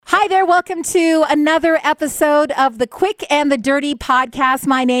Hi there. Welcome to another episode of the Quick and the Dirty podcast.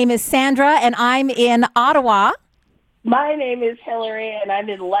 My name is Sandra and I'm in Ottawa. My name is Hillary and I'm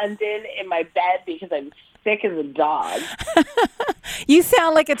in London in my bed because I'm sick as a dog. You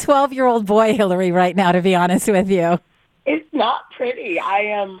sound like a 12-year-old boy, Hillary, right now, to be honest with you. It's not pretty. I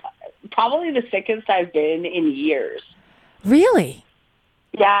am probably the sickest I've been in years. Really?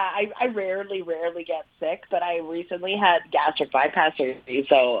 Yeah, I rarely get sick, but I recently had gastric bypass surgery,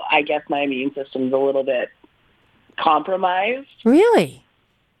 so I guess my immune system's a little bit compromised. Really?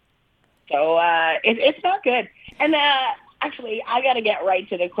 So it's not good. And actually, I got to get right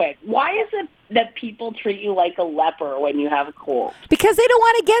to the quick. Why is it that people treat you like a leper when you have a cold? Because they don't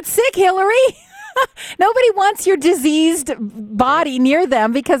want to get sick, Hillary. Nobody wants your diseased body near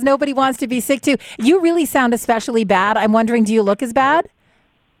them because nobody wants to be sick too. You really sound especially bad. I'm wondering, do you look as bad?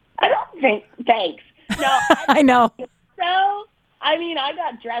 I don't think, thanks. No, I know. So, I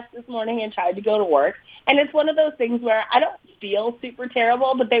got dressed this morning and tried to go to work, and it's one of those things where I don't feel super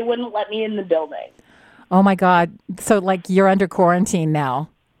terrible, but they wouldn't let me in the building. Oh, my God. So, like, you're under quarantine now?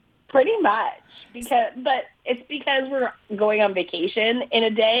 Pretty much. But it's because we're going on vacation in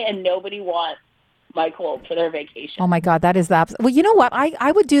a day, and nobody wants my cold for their vacation. Oh, my God. That is the well, you know what?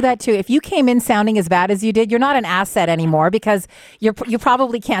 I would do that, too. If you came in sounding as bad as you did, you're not an asset anymore because you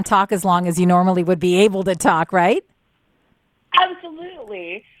probably can't talk as long as you normally would be able to talk, right?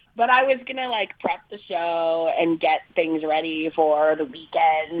 Absolutely. But I was going to, prep the show and get things ready for the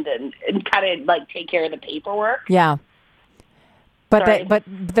weekend and kind of, take care of the paperwork. Yeah. But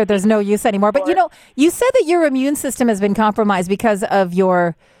there's no use anymore. But, you said that your immune system has been compromised because of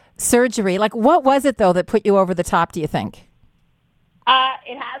your surgery. What was it, though, that put you over the top, do you think?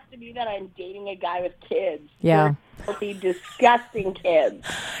 It has to be that I'm dating a guy with kids. Yeah. Filthy, disgusting kids.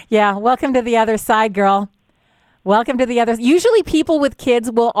 Yeah. Welcome to the other side, girl. Welcome to the other. Usually people with kids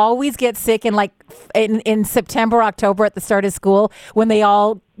will always get sick in September, October at the start of school when they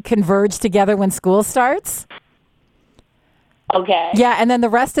all converge together when school starts. Okay. Yeah, and then the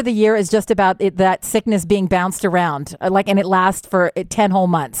rest of the year is just about that sickness being bounced around, and it lasts for 10 whole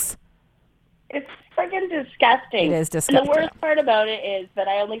months. It's friggin' disgusting. It is disgusting. And the worst part about it is that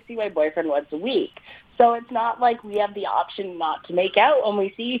I only see my boyfriend once a week. So it's not like we have the option not to make out when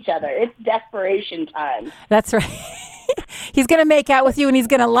we see each other. It's desperation time. That's right. He's going to make out with you, and he's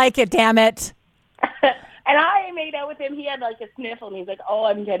going to like it, damn it. And I made out with him. He had a sniffle, and he's like, "Oh,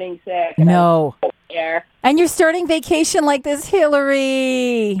 I'm getting sick." And no. There. And you're starting vacation like this,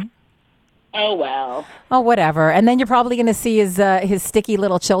 Hillary. Oh, well. Oh, whatever. And then you're probably going to see his sticky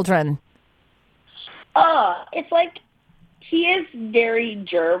little children. It's like he is very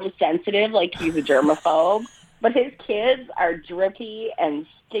germ sensitive, like he's a germaphobe. But his kids are drippy and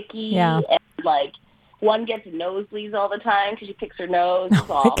sticky. Yeah. And, one gets nosebleeds all the time because she picks her nose.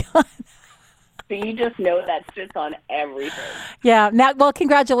 Oh, my God. So you just know that sits on everything. Yeah. Now, well,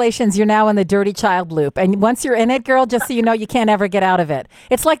 congratulations. You're now in the dirty child loop. And once you're in it, girl, just so you know, you can't ever get out of it.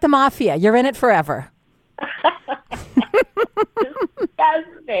 It's like the mafia. You're in it forever.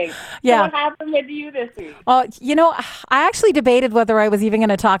 Disgusting. Yeah. So what happened with you this week? Oh, I actually debated whether I was even going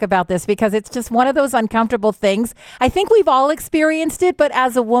to talk about this because it's just one of those uncomfortable things. I think we've all experienced it, but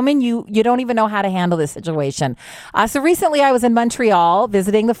as a woman, you don't even know how to handle this situation. So recently I was in Montreal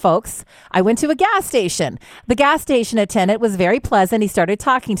visiting the folks. I went to a gas station. The gas station attendant was very pleasant. He started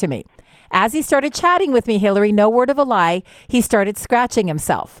talking to me. As he started chatting with me, Hillary, no word of a lie, he started scratching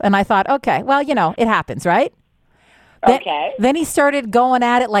himself. And I thought, okay, well, it happens, right? Okay. Then he started going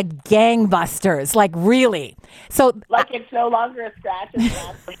at it like gangbusters, really. So it's no longer a scratch, it's an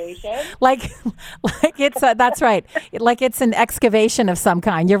excavation? That's right. Like it's an excavation of some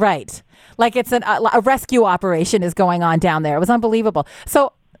kind. You're right. Like it's a rescue operation is going on down there. It was unbelievable.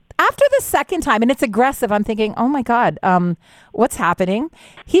 So after the second time, and it's aggressive, I'm thinking, oh my God, what's happening?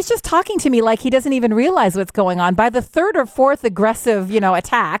 He's just talking to me like he doesn't even realize what's going on. By the third or fourth aggressive,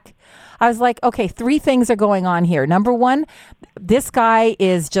 attack, I was like, okay, 3 things are going on here. Number one, this guy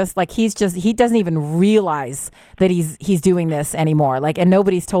is just he doesn't even realize that he's doing this anymore. And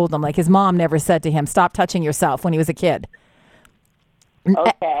nobody's told him. His mom never said to him, stop touching yourself when he was a kid.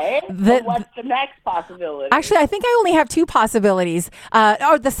 Okay. What's the next possibility? Actually, I think I only have 2 possibilities.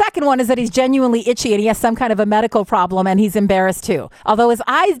 The second one is that he's genuinely itchy and he has some kind of a medical problem and he's embarrassed too. Although his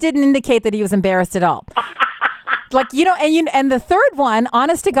eyes didn't indicate that he was embarrassed at all. And the third one,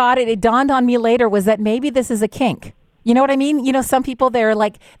 honest to God, it dawned on me later was that maybe this is a kink. You know what I mean? Some people,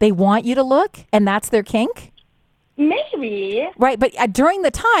 they want you to look and that's their kink. Maybe. Right, but during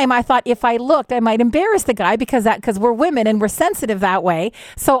the time, I thought if I looked, I might embarrass the guy because we're women and we're sensitive that way.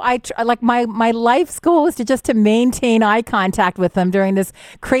 So my life's goal was to maintain eye contact with them during this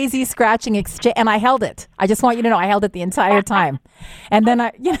crazy scratching exchange, and I held it. I just want you to know I held it the entire time, and then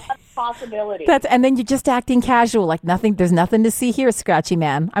Possibility. and then you're just acting casual, like nothing. There's nothing to see here, Scratchy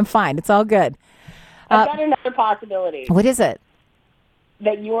Man. I'm fine. It's all good. I've got another possibility. What is it?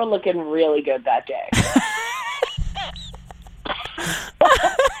 That you were looking really good that day.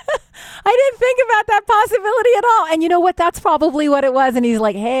 I didn't think about that possibility at all. And you know what? That's probably what it was. And he's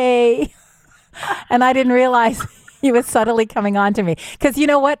like, hey. And I didn't realize he was subtly coming on to me. Because you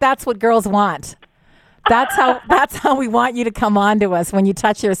know what? That's what girls want. That's how we want you to come on to us when you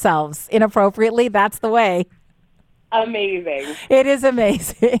touch yourselves inappropriately. That's the way. Amazing. It is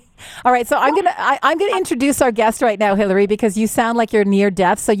amazing. All right, so I'm gonna introduce our guest right now, Hillary, because you sound like you're near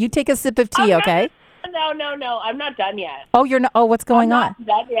death. So you take a sip of tea, okay? No. I'm not done yet. Oh, you're not. Oh, what's going on? I'm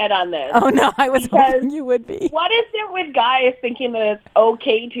not done yet on this. Oh no, I was hoping you would be. What is it with guys thinking that it's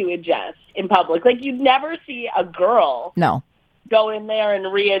okay to adjust in public? Like you'd never see a girl go in there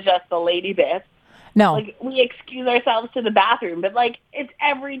and readjust the lady bit. No. Like, we excuse ourselves to the bathroom, but, like, it's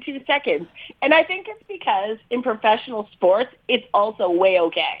every 2 seconds. And I think it's because in professional sports, it's also way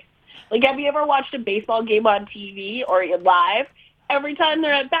okay. Like, have you ever watched a baseball game on TV or live? Every time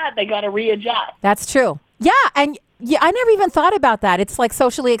they're at bat, they got to readjust. That's true. Yeah, and I never even thought about that. It's, like,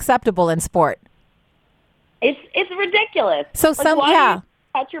 socially acceptable in sport. It's ridiculous. So like, why do you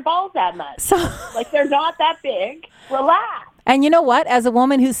touch your balls that much? Like, they're not that big. Relax. And you know what? As a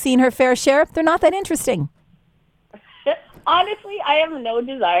woman who's seen her fair share, they're not that interesting. Honestly, I have no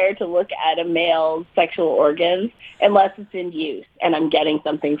desire to look at a male's sexual organs unless it's in use and I'm getting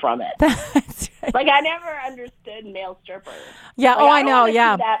something from it. That's right. Like, I never understood male strippers. Yeah, like, I know,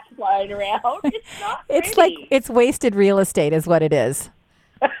 yeah. See that flying around. It's not It's pretty. like, it's wasted real estate is what it is.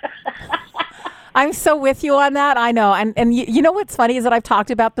 I'm so with you on that. I know. And you know what's funny is that I've talked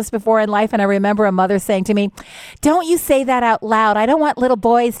about this before in life, and I remember a mother saying to me, don't you say that out loud. I don't want little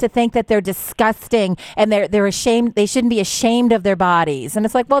boys to think that they're disgusting and they're ashamed. They shouldn't be ashamed of their bodies. And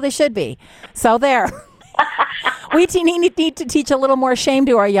it's like, well, they should be. So there. We need to teach a little more shame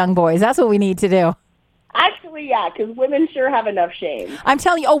to our young boys. That's what we need to do. Actually, yeah, because women sure have enough shame. I'm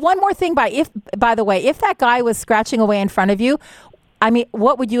telling you. Oh, one more thing. By the way, if that guy was scratching away in front of you, I mean,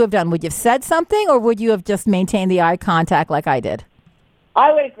 what would you have done? Would you have said something, or would you have just maintained the eye contact like I did?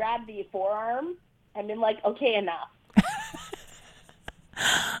 I would have grabbed the forearm and been like, okay, enough.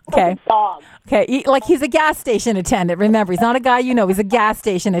 Okay. Like a dog. Okay. Like he's a gas station attendant. Remember, he's not a guy you know. He's a gas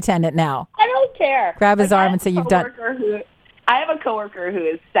station attendant now. I don't care. Grab his arm and say, you've done. I have a coworker who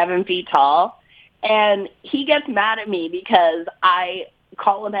is 7 feet tall, and he gets mad at me because I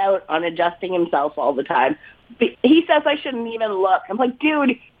call him out on adjusting himself all the time. He says I shouldn't even look. I'm like,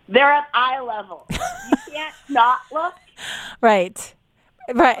 dude, they're at eye level. You can't not look. Right.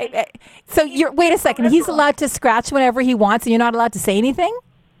 So wait a second. He's allowed to scratch whenever he wants, and you're not allowed to say anything?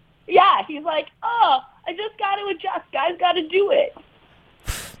 Yeah. He's like, oh, I just got to adjust. Guys got to do it.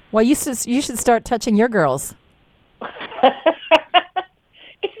 Well, you should start touching your girls. It's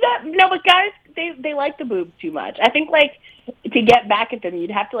not. No, but guys, they like the boobs too much. I think, like, to get back at them, you'd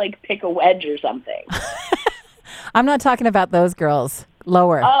have to, like, pick a wedge or something. I'm not talking about those girls.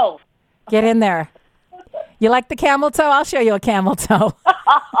 Lower. Oh. Get in there. You like the camel toe? I'll show you a camel toe.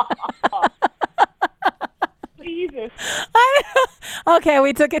 Jesus. Okay,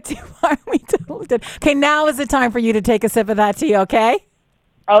 we took it too far. We totally did. Okay, now is the time for you to take a sip of that tea, okay?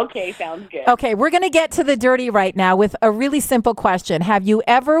 Okay, sounds good. Okay, we're going to get to the dirty right now with a really simple question. Have you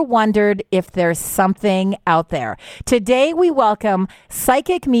ever wondered if there's something out there? Today we welcome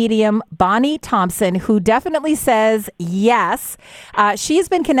psychic medium Bonnie Thompson, who definitely says yes. She's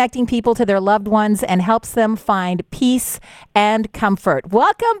been connecting people to their loved ones and helps them find peace and comfort.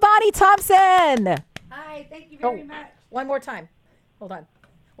 Welcome, Bonnie Thompson. Hi, thank you very much. One more time. Hold on.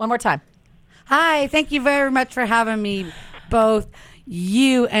 One more time. Hi, thank you very much for having me, both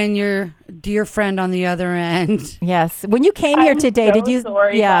you and your dear friend on the other end. Yes. When you came here today, so did you?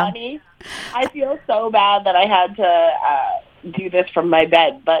 Sorry, yeah. Bonnie. I feel so bad that I had to do this from my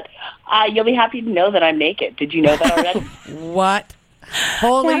bed, but you'll be happy to know that I'm naked. Did you know that already? What?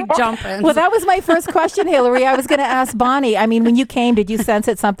 Holy jumping. Well, that was my first question, Hillary. I was going to ask Bonnie. I mean, when you came, did you sense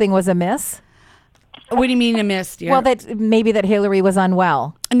that something was amiss? What do you mean amiss, dear? Well, that maybe that Hillary was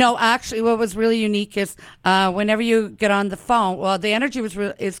unwell. No, actually, what was really unique is whenever you get on the phone, well, the energy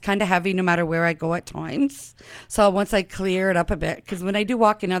is kind of heavy no matter where I go at times. So once I clear it up a bit, because when I do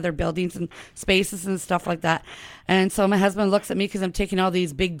walk in other buildings and spaces and stuff like that, and so my husband looks at me because I'm taking all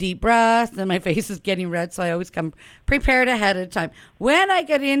these big, deep breaths, and my face is getting red, so I always come prepared ahead of time. When I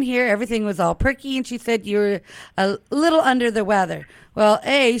got in here, everything was all pricky, and she said you were a little under the weather. Well,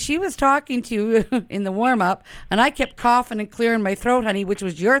 she was talking to you in the warm-up, and I kept coughing and clearing my throat, honey, which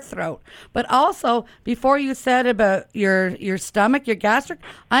was your throat. But also, before you said about your stomach, your gastric,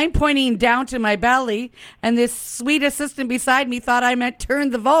 I'm pointing down to my belly, and this sweet assistant beside me thought I meant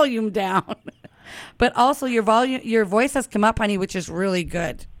turn the volume down. But also, your voice has come up, honey, which is really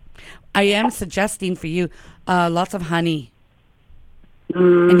good. I am suggesting for you lots of honey.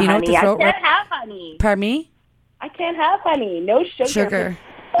 And you know honey, what the throat I can't have honey. Pardon me? I can't have honey. No sugar.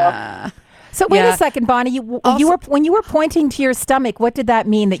 So wait a second, Bonnie. When you were pointing to your stomach, what did that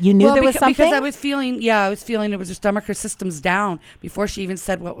mean? That you knew there was something? Because I was feeling it was her stomach. Her system's down before she even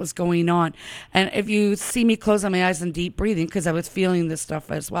said what was going on. And if you see me closing my eyes and deep breathing, because I was feeling this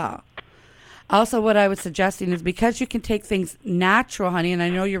stuff as well. Also, what I was suggesting is because you can take things natural, honey, and I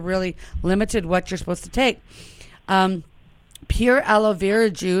know you're really limited what you're supposed to take. Pure aloe vera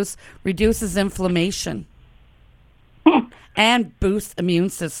juice reduces inflammation and boosts immune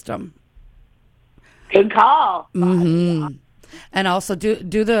system. Good call. Mm-hmm. And also do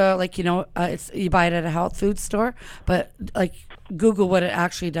the it's you buy it at a health food store, but Google what it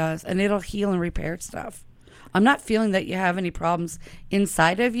actually does, and it'll heal and repair stuff. I'm not feeling that you have any problems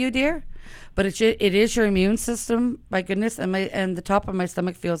inside of you, dear. But it is your immune system, my goodness, and the top of my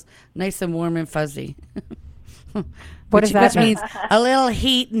stomach feels nice and warm and fuzzy. What does that mean? Which means a little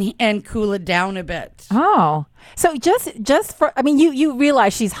heat and cool it down a bit. Oh, so just for, I mean, you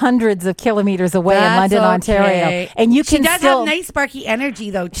realize she's hundreds of kilometers away in London, Ontario, and you can She does have nice sparky energy,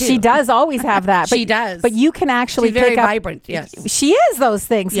 though, too. She does always have that. She does. But you can actually She's very pick up, vibrant, yes. She is those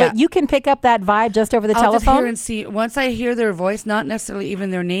things, but you can pick up that vibe just over the I'll telephone. Just hear and see. Once I hear their voice, not necessarily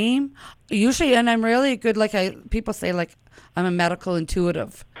even their name, usually, and I'm really good, people say, I'm a medical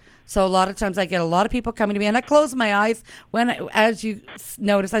intuitive. So a lot of times I get a lot of people coming to me, and I close my eyes as you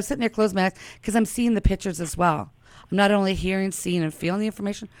notice, I'm sitting there closing my eyes because I'm seeing the pictures as well. I'm not only hearing, seeing, and feeling the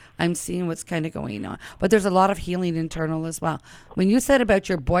information, I'm seeing what's kind of going on. But there's a lot of healing internal as well. When you said about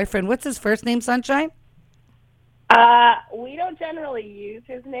your boyfriend, what's his first name, Sunshine? We don't generally use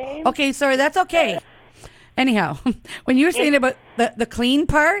his name. Okay, sorry, that's okay. Anyhow, when you were saying about the clean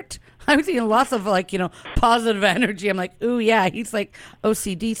part, I'm seeing lots of positive energy. I'm like, ooh, yeah, he's like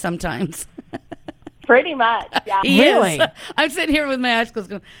OCD sometimes. Pretty much, yeah. Really? I'm sitting here with my eyes closed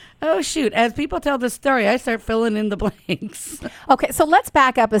going, oh, shoot. As people tell the story, I start filling in the blanks. Okay, so let's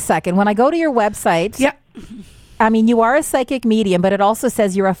back up a second. When I go to your website, I mean, you are a psychic medium, but it also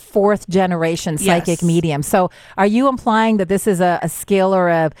says you're a fourth generation psychic medium. So are you implying that this is a skill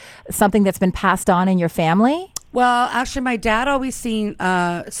or something that's been passed on in your family? Well, actually, my dad always seen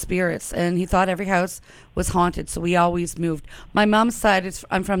spirits, and he thought every house was haunted, so we always moved. My mom's side,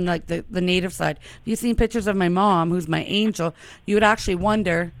 I'm from the native side. If you've seen pictures of my mom, who's my angel, you would actually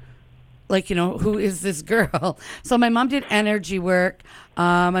wonder, who is this girl? So my mom did energy work.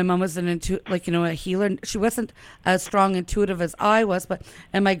 My mom was a healer. She wasn't as strong intuitive as I was,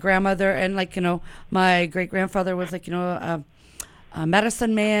 and my grandmother and my great grandfather was a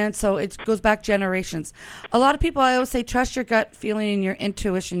medicine man, so it goes back generations. A lot of people, I always say, trust your gut feeling and your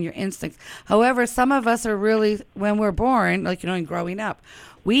intuition, your instincts. However, some of us are really, when we're born, and growing up,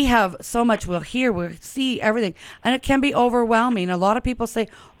 we have so much, we'll hear, we'll see everything, and it can be overwhelming. A lot of people say,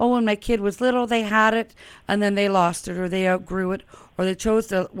 oh, when my kid was little, they had it, and then they lost it, or they outgrew it, or they chose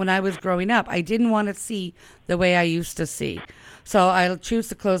to, when I was growing up, I didn't want to see the way I used to see. So I choose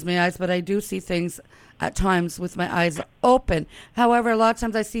to close my eyes, but I do see things at times with my eyes open. However, a lot of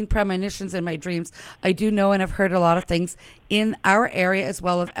times I've seen premonitions in my dreams. I do know and have heard a lot of things in our area as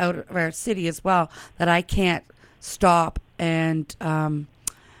well as out of our city as well that I can't stop, and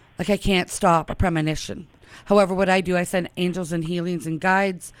I can't stop a premonition. However, what I do, I send angels and healings and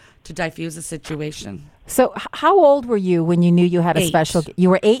guides to diffuse the situation. So how old were you when you knew you had a special... You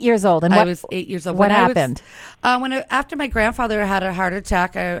were 8 years old. And I was 8 years old. What happened? After my grandfather had a heart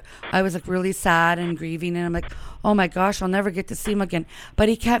attack, I was really sad and grieving. And I'm like, oh my gosh, I'll never get to see him again. But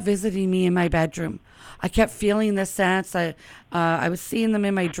he kept visiting me in my bedroom. I kept feeling the sense. I was seeing them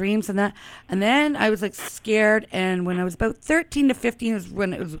in my dreams and that. And then I was scared. And when I was about 13 to 15 is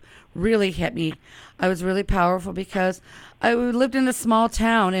when it was really hit me. I was really powerful because I lived in a small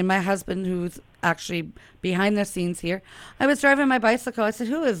town, and my husband, who's actually behind the scenes here. I was driving my bicycle. I said,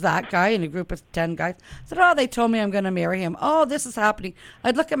 who is that guy? In a group of 10 guys. I said, oh, they told me I'm going to marry him. Oh, this is happening.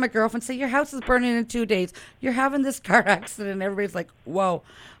 I'd look at my girlfriend and say, your house is burning in 2 days. You're having this car accident. Everybody's like, whoa.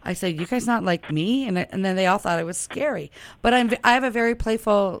 I said, you guys not like me? And then they all thought I was scary. But I have a very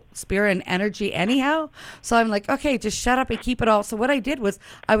playful spirit and energy anyhow. So I'm like, okay, just shut up and keep it all. So what I did was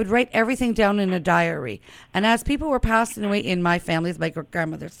I would write everything down in a diary. And as people were passing away in my family, my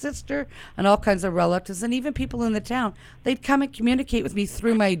grandmother's sister and all kinds of relatives and even people in the town, they'd come and communicate with me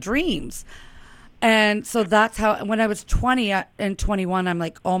through my dreams. And so that's how, when I was 20 and 21, I'm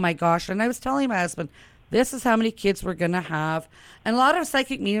like, oh my gosh. And I was telling my husband, this is how many kids we're going to have. And a lot of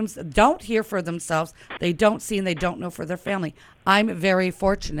psychic mediums don't hear for themselves. They don't see and they don't know for their family. I'm very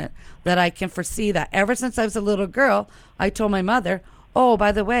fortunate that I can foresee that. Ever since I was a little girl, I told my mother, oh,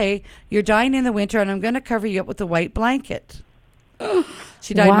 by the way, you're dying in the winter and I'm going to cover you up with a white blanket.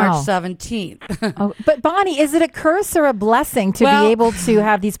 She died March 17th. Oh, but Bonnie, is it a curse or a blessing to be able to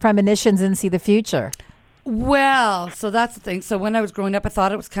have these premonitions and see the future? Well, so that's the thing. So when I was growing up, I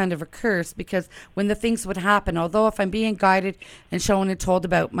thought it was kind of a curse because when the things would happen, although if I'm being guided and shown and told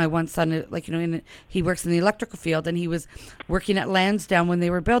about my one son, like, you know, he works in the electrical field and he was working at Lansdowne when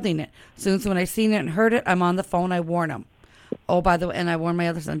they were building it. Soon as when I seen it and heard it, I'm on the phone, I warn him. Oh, by the way, and I warn my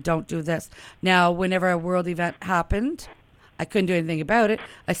other son, don't do this. Now, whenever a world event happened, I couldn't do anything about it.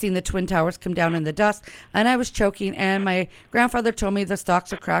 I seen the Twin Towers come down in the dust and I was choking and my grandfather told me the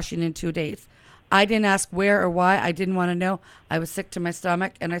stocks are crashing in 2 days. I didn't ask where or why. I didn't want to know. I was sick to my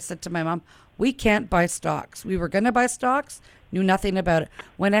stomach, and I said to my mom, we can't buy stocks. We were going to buy stocks, knew nothing about it.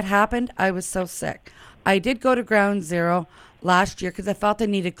 When it happened, I was so sick. I did go to Ground Zero last year because I felt I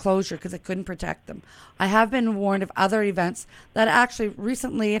needed closure because I couldn't protect them. I have been warned of other events that actually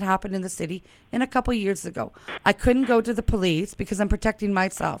recently had happened in the city in a couple years ago. I couldn't go to the police because I'm protecting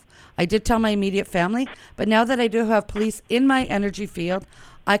myself. I did tell my immediate family, but now that I do have police in my energy field,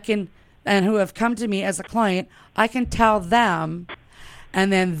 I can... and who have come to me as a client, I can tell them,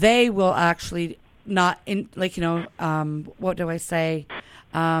 and then they will actually not, what do I say,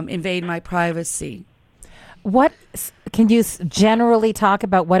 invade my privacy. What can you generally talk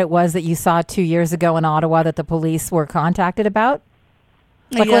about what it was that you saw 2 years ago in Ottawa that the police were contacted about?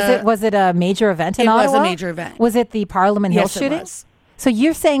 Like, was it a major event in Ottawa? It was a major event. Was it the Parliament Hill shooting? It was. So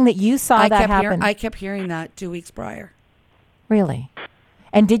you're saying that you saw that happen? I kept hearing that 2 weeks prior. Really?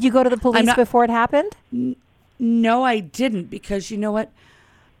 And did you go to the police before it happened? No, I didn't, because you know what?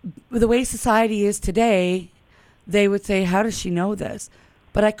 The way society is today, they would say, how does she know this?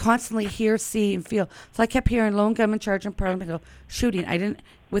 But I constantly hear, see, and feel. So I kept hearing lone gunman charge in Parliament Hill shooting. I didn't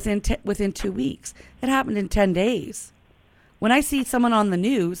within 2 weeks. It happened in 10 days. When I see someone on the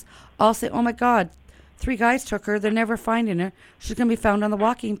news, I'll say, oh my God, 3 guys took her. They're never finding her. She's going to be found on the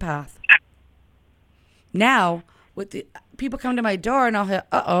walking path. Now, with the people come to my door and I'll say,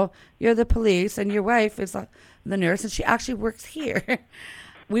 uh-oh, you're the police and your wife is the nurse and she actually works here.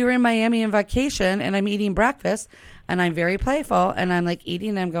 We were in Miami on vacation and I'm eating breakfast and I'm very playful and I'm like eating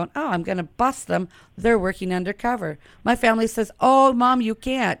and I'm going, oh, I'm going to bust them. They're working undercover. My family says, oh, Mom, you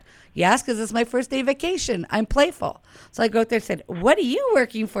can't. Yes, because it's my first day vacation. I'm playful. So I go out there and said, what are you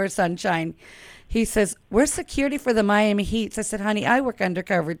working for, Sunshine? He says, we're security for the Miami Heats. I said, honey, I work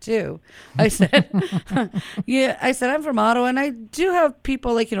undercover too. I said, yeah, I said, I'm from Ottawa and I do have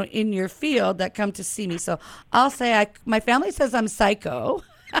people like, in your field that come to see me. So I'll say, my family says I'm psycho.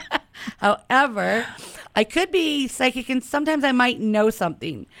 However, I could be psychic and sometimes I might know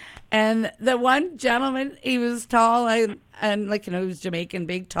something. And the one gentleman, he was tall and like, he was Jamaican,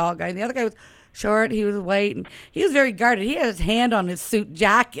 big, tall guy. And the other guy was short, he was white, and he was very guarded. He had his hand on his suit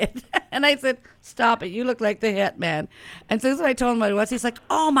jacket. And I said, stop it, you look like the hitman. And so when I told him what it was, he's like,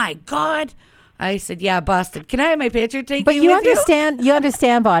 oh my God. I said, yeah, busted. Can I have my picture taken? But you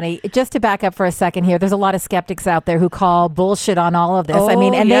understand, Bonnie, just to back up for a second here, there's a lot of skeptics out there who call bullshit on all of this. Oh,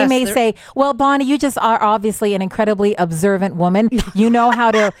 they may say, well, Bonnie, you just are obviously an incredibly observant woman. You know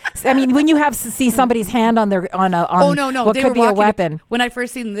how to, when you see somebody's hand on what could be a weapon. When I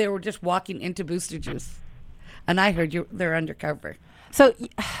first seen them, they were just walking into Booster Juice. And I heard they're undercover. So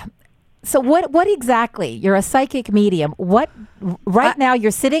what exactly? You're a psychic medium. Now you're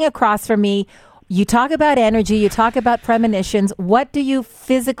sitting across from me. You talk about energy. You talk about premonitions. What do you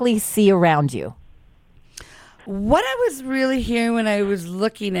physically see around you? What I was really hearing when I was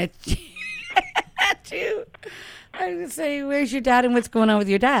looking at you, I was saying, where's your dad and what's going on with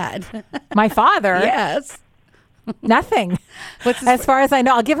your dad? My father? Yes. Nothing. As far as I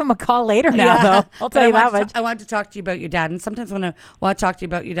know, I'll give him a call later now, though. I'll tell you that much. I want to talk to you about your dad. And sometimes when I want to talk to you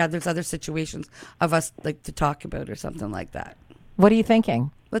about your dad, there's other situations of us like to talk about or something like that. What are you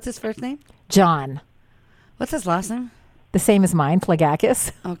thinking? What's his first name? John. What's his last name? The same as mine,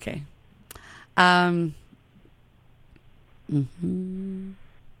 Plagakis. Okay.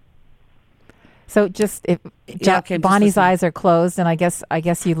 So just if Bonnie's eyes are closed, and I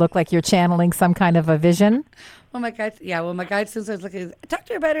guess you look like you're channeling some kind of a vision. Well, my guide, since I was looking, talk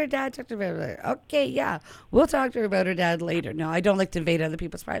to her about her dad, talk to her about her. Okay, yeah, we'll talk to her about her dad later. No, I don't like to invade other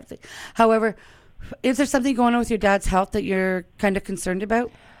people's privacy. However, is there something going on with your dad's health that you're kind of concerned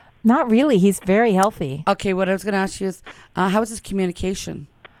about? Not really. He's very healthy. Okay, what I was going to ask you is, how is his communication?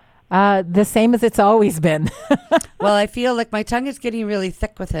 The same as it's always been. Well, I feel like my tongue is getting really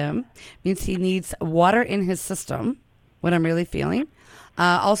thick with him. Means he needs water in his system. What I'm really feeling.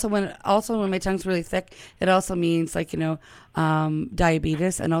 Also, when my tongue's really thick, it also means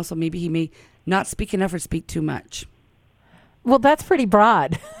diabetes, and also maybe he may not speak enough or speak too much. Well, that's pretty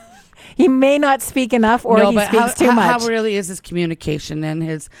broad. He may not speak enough, or he speaks too much. How really is his communication and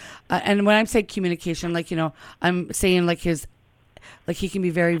his? And when I'm saying communication, I'm saying his. He can be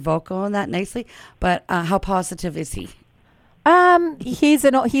very vocal and that nicely, but how positive is he? He's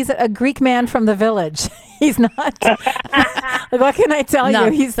a Greek man from the village. He's not. What can I tell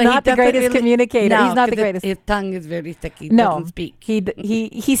you? He's not the greatest communicator. He's not the greatest. His tongue is very thick. He doesn't speak.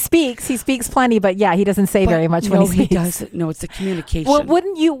 He speaks. He speaks plenty, but yeah, he doesn't say very much when he speaks. He doesn't. No, it's the communication.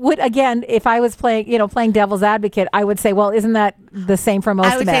 Well, again, if I was playing devil's advocate, I would say, well, isn't that the same for most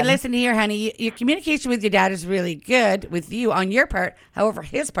men? I would say, listen here, honey, your communication with your dad is really good with you on your part. However,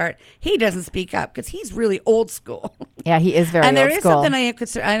 his part, he doesn't speak up because he's really old school. Yeah, he is very old school. And there is something I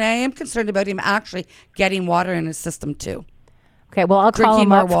am concerned about him actually getting water in his system too. Okay, well, I'll call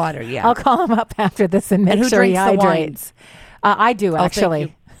him up. More water, yeah. I'll call him up after this and make sure he hydrates. I do,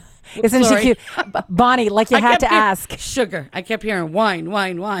 actually. Isn't she cute? Bonnie, you had to ask. Sugar. I kept hearing wine.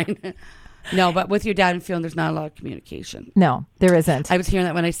 No, but with your dad and feeling there's not a lot of communication. No, there isn't. I was hearing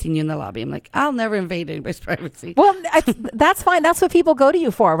that when I seen you in the lobby. I'm like, I'll never invade anybody's privacy. Well, that's fine. That's what people go to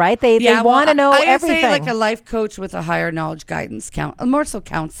you for, right? They want to know everything. I say a life coach with a higher knowledge guidance, more so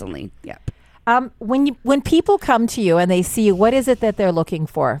counseling. Yep. When people come to you and they see you, what is it that they're looking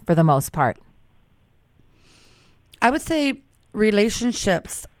for the most part? I would say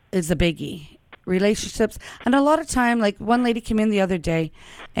relationships is a biggie. Relationships. And a lot of time, one lady came in the other day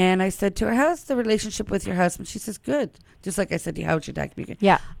and I said to her, how's the relationship with your husband? She says, good. Just like I said to you, how's your dad communicate?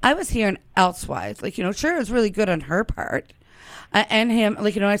 Yeah. I was hearing elsewise. Sure, it was really good on her part. And him,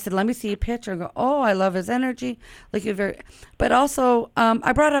 I said, let me see a picture. And go, oh, I love his energy. But also,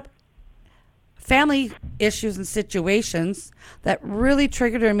 I brought up family issues and situations that really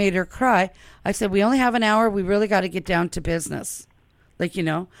triggered her and made her cry. I said, we only have an hour. We really got to get down to business.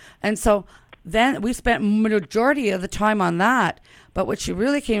 And so then we spent majority of the time on that. But what she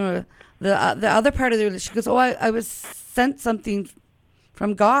really came with, the other part of the relationship, she goes, oh, I was sent something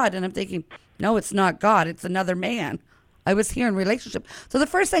from God. And I'm thinking, no, it's not God. It's another man. I was here in relationship. So the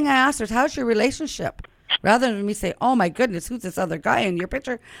first thing I asked her is, how's your relationship? Rather than me say, oh my goodness, who's this other guy in your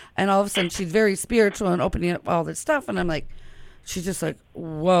picture? And all of a sudden she's very spiritual and opening up all this stuff. And I'm like, she's just like,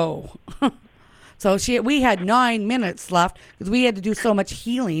 whoa. So we had 9 minutes left because we had to do so much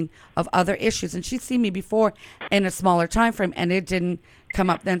healing of other issues. And she'd seen me before in a smaller time frame and it didn't come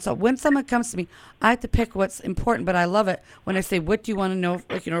up then. So when someone comes to me, I have to pick what's important, but I love it when I say, what do you want to know,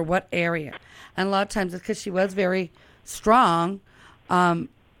 what area? And a lot of times it's because she was very strong,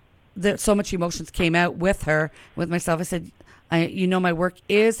 that so much emotions came out with her, with myself. I said, my work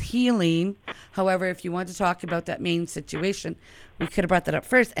is healing. However, if you want to talk about that main situation, we could have brought that up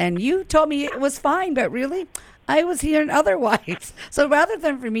first. And you told me it was fine, but really, I was hearing otherwise. So rather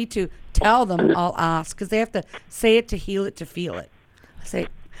than for me to tell them, I'll ask, because they have to say it to heal it, to feel it. And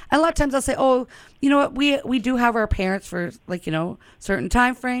a lot of times I'll say, oh, you know what, we do have our parents for certain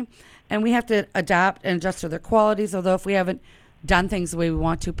time frame, and we have to adapt and adjust to their qualities. Although if we haven't done things the way we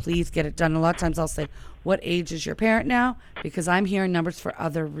want to, please get it done. A lot of times I'll say, what age is your parent now? Because I'm hearing numbers for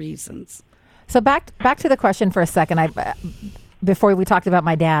other reasons. So back to the question for a second. Before we talked about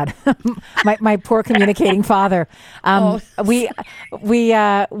my dad, my poor communicating father. I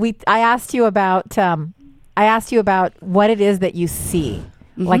asked you about what it is that you see.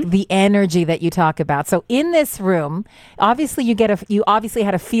 Mm-hmm. Like the energy that you talk about. So in this room, obviously you obviously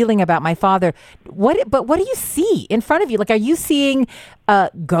had a feeling about my father. But what do you see in front of you? Are you seeing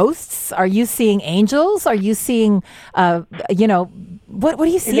ghosts? Are you seeing angels? Are you seeing what are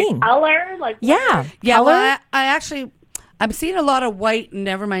you seeing? Is it color? Yeah. Color? Well, I'm seeing a lot of white.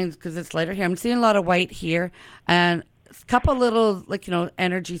 Never mind, because it's lighter here. I'm seeing a lot of white here and a couple little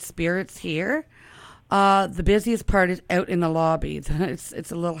energy spirits here. The busiest part is out in the lobby.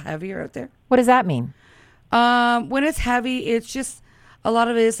 It's a little heavier out there. What does that mean? When it's heavy, it's just a lot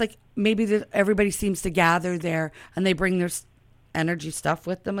of it is like maybe everybody seems to gather there and they bring their energy stuff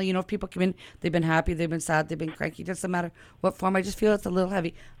with them. You know, if people come in, they've been happy, they've been sad, they've been cranky. It doesn't matter what form. I just feel it's a little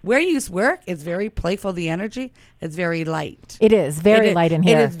heavy. Where you work, it's very playful. The energy, it's very light. It is very light in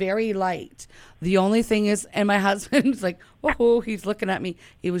here. It is very light. The only thing is, and my husband's like, oh, he's looking at me.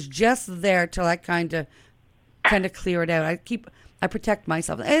 It was just there till I kind of clear it out. I protect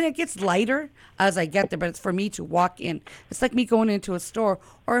myself. And it gets lighter as I get there, but it's for me to walk in. It's like me going into a store,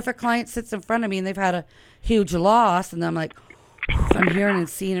 or if a client sits in front of me and they've had a huge loss, and I'm like, I'm hearing and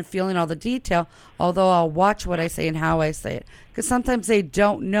seeing and feeling all the detail, although I'll watch what I say and how I say it. Because sometimes they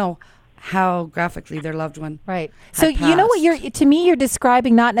don't know how graphically their loved one right. So you know what you're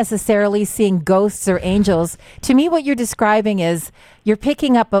describing, not necessarily seeing ghosts or angels. To me, what you're describing is you're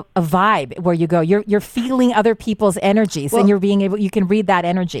picking up a vibe where you go. You're feeling other people's energies, and you can read that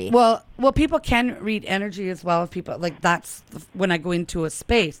energy. Well, people can read energy as well. If people like that's when I go into a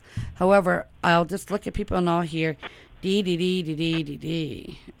space. However, I'll just look at people and I'll hear dee dee dee dee dee dee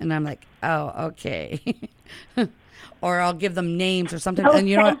dee, and I'm like, oh, okay. Or I'll give them names or something. And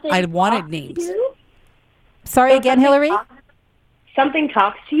you know what? I wanted names. Sorry again, Hillary? Something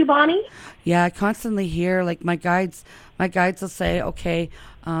talks to you, Bonnie? Yeah, I constantly hear, like, my guides will say, okay,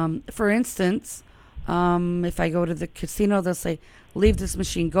 for instance, if I go to the casino, they'll say, leave this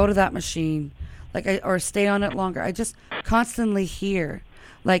machine, go to that machine, or stay on it longer. I just constantly hear.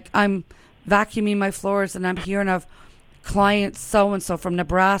 Like, I'm vacuuming my floors and I'm hearing of client so-and-so from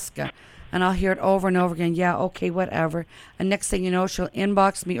Nebraska. And I'll hear it over and over again. Yeah, okay, whatever. And next thing you know, she'll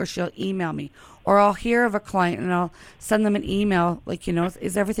inbox me or she'll email me. Or I'll hear of a client and I'll send them an email like, you know,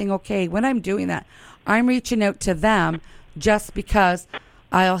 is everything okay? When I'm doing that, I'm reaching out to them just because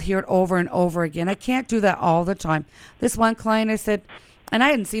I'll hear it over and over again. I can't do that all the time. This one client, I said, and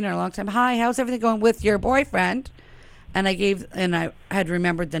I hadn't seen her in a long time. Hi, how's everything going with your boyfriend? And I had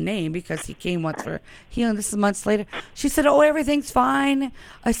remembered the name because he came once for healing. This is months later. She said, oh, everything's fine.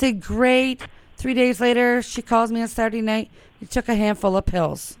 I said, great. 3 days later, she calls me on Saturday night. He took a handful of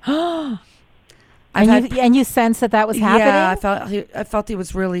pills. And you sensed that was happening? Yeah, I felt he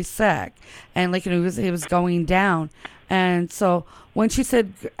was really sick. And like, you know, he was going down. And so when she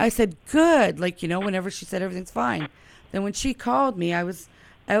said, I said, good. Like, you know, whenever she said everything's fine. Then when she called me, I was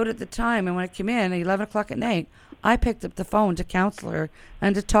out at the time. And when I came in at 11 o'clock at night, I picked up the phone to counsel her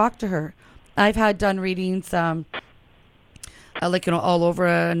and to talk to her. I've had done readings, like, you know, all over.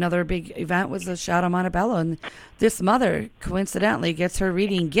 Another big event was the Shadow Montebello, and this mother coincidentally gets her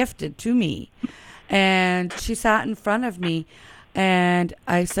reading gifted to me. And she sat in front of me, and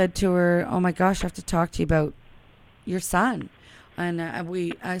I said to her, oh my gosh, I have to talk to you about your son. And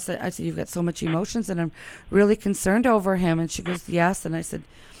I said, you've got so much emotions, and I'm really concerned over him. And she goes, yes. And I said,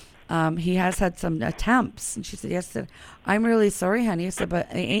 he has had some attempts. And she said, yes. I said, I'm really sorry, honey. I said,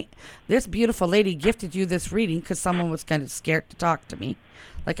 but this beautiful lady gifted you this reading because someone was kind of scared to talk to me.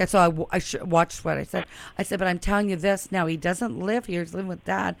 Like, I watched what I said. I said, but I'm telling you this now. He doesn't live here. He's living with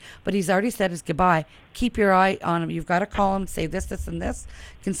Dad. But he's already said his goodbye. Keep your eye on him. You've got to call him, say this, and this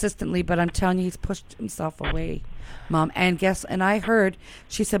consistently. But I'm telling you, he's pushed himself away, Mom. And I heard,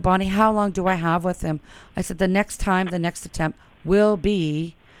 she said, Bonnie, how long do I have with him? I said, the next attempt will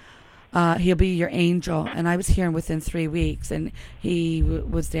be, he'll be your angel. And I was hearing within 3 weeks, and he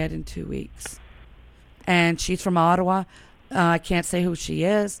was dead in 2 weeks. And she's from Ottawa. I can't say who she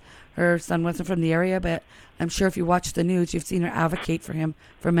is. Her son wasn't from the area, but I'm sure if you watch the news, you've seen her advocate for him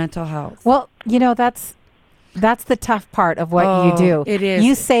for mental health. Well, you know, that's the tough part of what you do. It is.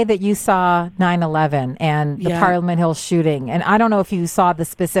 You say that you saw 9/11 and the Parliament Hill shooting, and I don't know if you saw the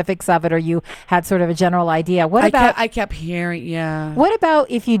specifics of it or you had sort of a general idea. I kept hearing, yeah. What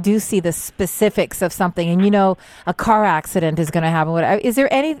about if you do see the specifics of something and you know a car accident is going to happen? Is there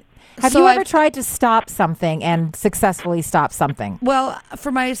any... Have you ever tried to stop something and successfully stop something? Well,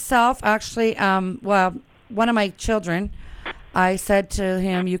 for myself, actually, one of my children, I said to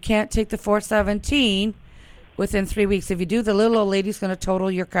him, you can't take the 417 within 3 weeks. If you do, the little old lady's going to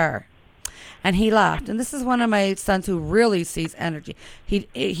total your car. And he laughed. And this is one of my sons who really sees energy. He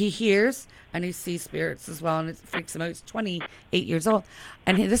hears and he sees spirits as well, and it freaks him out. He's 28 years old.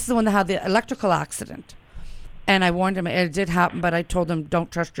 And this is the one that had the electrical accident. And I warned him, it did happen, but I told him,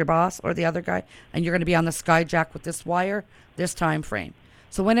 don't trust your boss or the other guy, and you're going to be on the skyjack with this wire, this time frame.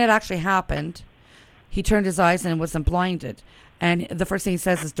 So when it actually happened, he turned his eyes and wasn't blinded. And the first thing he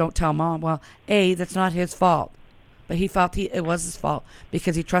says is, don't tell Mom. Well, that's not his fault. But he felt it was his fault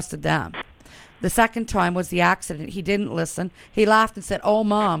because he trusted them. The second time was the accident. He didn't listen. He laughed and said, "Oh,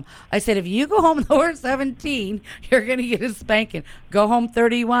 Mom." I said, "If you go home lower 17, you're going to get a spanking. Go home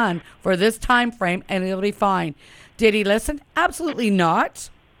 31 for this time frame, and it'll be fine." Did he listen? Absolutely not.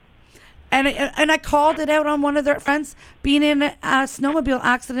 And I called it out on one of their friends being in a snowmobile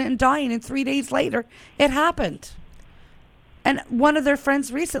accident and dying, and 3 days later, it happened. And one of their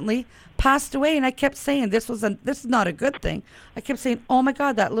friends recently passed away, and I kept saying this is not a good thing. I kept saying, "Oh my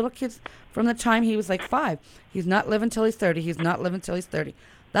God, that little kid's from the time he was like 5. He's not living till he's 30. He's not living till he's 30."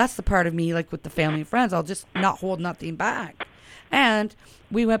 That's the part of me, like with the family and friends, I'll just not hold nothing back. And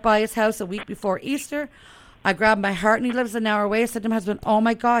we went by his house a week before Easter. I grabbed my heart, and he lives an hour away. I said to my husband, "Oh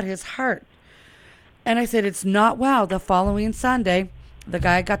my God, his heart." And I said, "It's not well." The following Sunday, the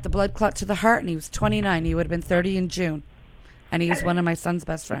guy got the blood clot to the heart, and he was 29. He would have been 30 in June. And he was one of my son's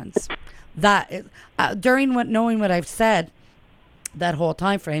best friends. That is, knowing what I've said that whole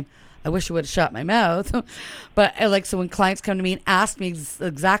time frame, I wish I would have shut my mouth. But so when clients come to me and ask me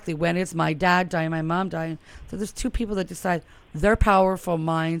exactly when is my dad dying, my mom dying, so there's two people that decide their powerful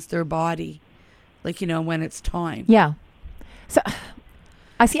minds, their body, when it's time. Yeah. So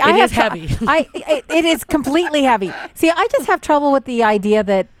I see. It is heavy. It is completely heavy. See, I just have trouble with the idea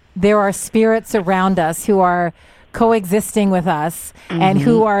that there are spirits around us who are coexisting with us and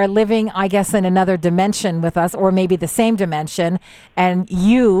who are living, I guess, in another dimension with us, or maybe the same dimension. And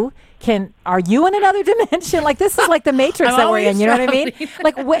are you in another dimension? Like, this is like the Matrix that we're in. You know what I mean?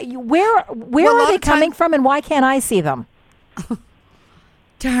 Like, where are they coming from, and why can't I see them?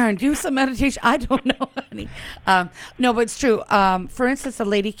 Darn, do some meditation. I don't know, honey. No, but it's true. For instance, a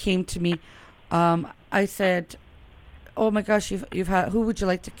lady came to me. I said, "Oh my gosh, you've had, who would you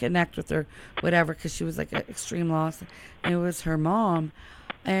like to connect with, or whatever?" Because she was like an extreme loss, and it was her mom.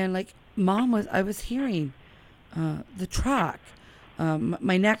 And I was hearing the track.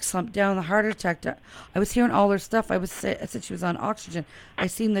 My neck slumped down, the heart attack. I was hearing all her stuff. I said she was on oxygen. I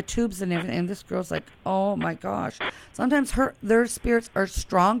seen the tubes and everything. And this girl's like, "Oh my gosh." Sometimes their spirits are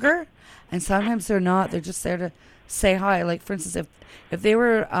stronger, and sometimes they're not. They're just there to say hi. Like, for instance, if they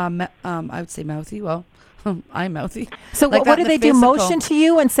were, I would say mouthy. Well, I'm mouthy. So what do they do? Motion to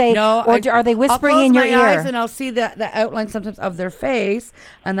you and say, no, or are they whispering in your ear? I'll close my eyes and I'll see the outline sometimes of their face,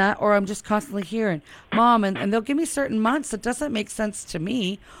 and that, or I'm just constantly hearing, "Mom," and they'll give me certain months that doesn't make sense to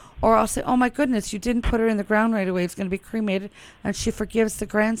me. Or I'll say, "Oh my goodness, you didn't put her in the ground right away. It's going to be cremated," and she forgives the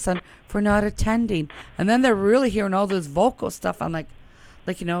grandson for not attending. And then they're really hearing all this vocal stuff. I'm like,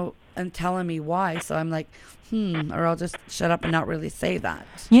 and telling me why. So I'm like, or I'll just shut up and not really say that.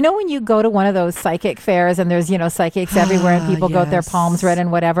 When you go to one of those psychic fairs and there's, psychics everywhere and people go with their palms read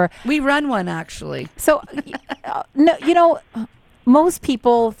and whatever. We run one, actually. So, no, most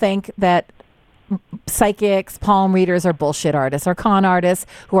people think that psychics, palm readers are bullshit artists or con artists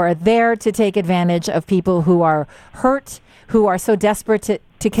who are there to take advantage of people who are hurt, who are so desperate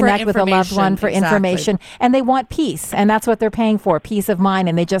to connect with a loved one for information, and they want peace, and that's what they're paying for, peace of mind,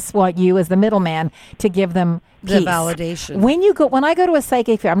 and they just want you as the middleman to give them peace. The validation. When I go to a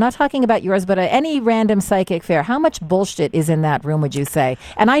psychic fair, I'm not talking about yours, but any random psychic fair, how much bullshit is in that room, would you say?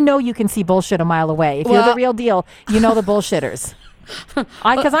 And I know you can see bullshit a mile away. If you're the real deal, you know the bullshitters.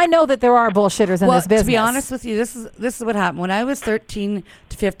 Because I know that there are bullshitters in this business. To be honest with you, this is what happened. When I was 13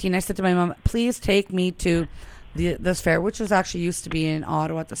 to 15, I said to my mom, "Please take me to this fair," which was actually used to be in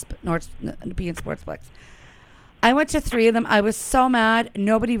Ottawa at the North European Sportsplex. I went to 3 of them. I was so mad.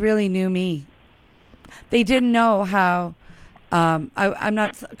 Nobody really knew me. They didn't know how. I'm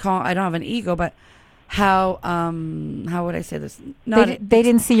not calling. I don't have an ego, but how would I say this? They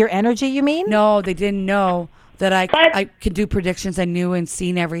didn't see your energy. You mean? No, they didn't know that I could do predictions. I knew and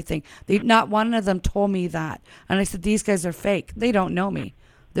seen everything. Not one of them told me that. And I said, "These guys are fake. They don't know me.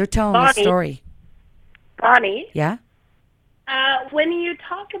 They're telling a story." Bonnie? Yeah? When you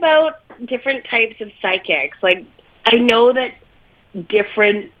talk about different types of psychics, like, I know that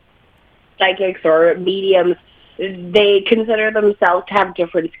different psychics or mediums, they consider themselves to have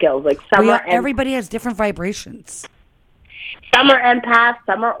different skills. Like, everybody has different vibrations. Some are empaths,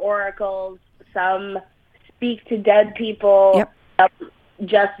 some are oracles, some speak to dead people. Yep. Some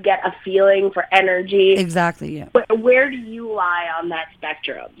just get a feeling for energy. Exactly, yeah. Where do you lie on that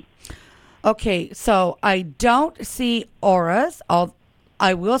spectrum? Okay, so I don't see auras.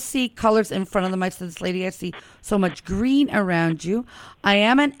 I will see colors in front of them. I said, "This lady, I see so much green around you." I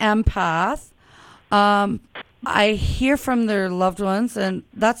am an empath. I hear from their loved ones, and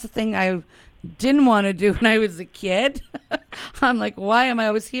that's the thing I didn't want to do when I was a kid. I'm like, why am I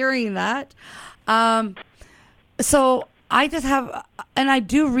always hearing that? So I just have, and I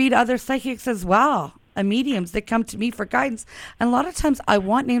do read other psychics as well. mediums. They come to me for guidance. And a lot of times I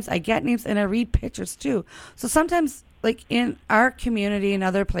want names, I get names, and I read pictures too. So sometimes, like in our community and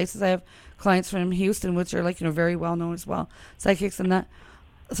other places, I have clients from Houston, which are very well known as well, psychics and that.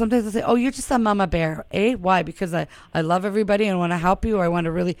 Sometimes they say, oh, you're just a mama bear. Why? Because I love everybody and want to help you, or I want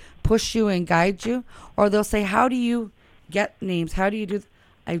to really push you and guide you. Or they'll say, how do you get names? How do you do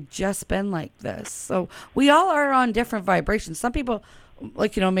I've just been like this. So we all are on different vibrations. Some people,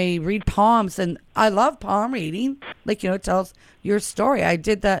 may read palms, and I love palm reading. It tells your story. I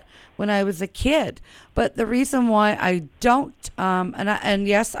did that when I was a kid. But the reason why I don't,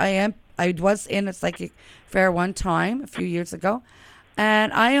 yes, I was in a psychic fair one time a few years ago,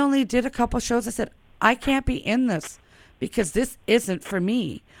 and I only did a couple shows. I said, I can't be in this because this isn't for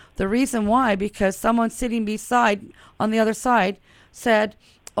me. The reason why, because someone sitting on the other side said,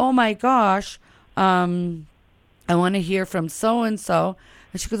 oh my gosh, I want to hear from so-and-so.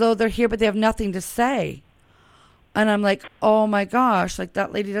 And she goes, oh, they're here, but they have nothing to say. And I'm like, oh my gosh,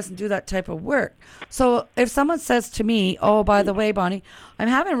 that lady doesn't do that type of work. So if someone says to me, oh, by the way, Bonnie, I'm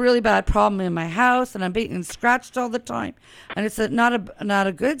having a really bad problem in my house and I'm being scratched all the time, and it's not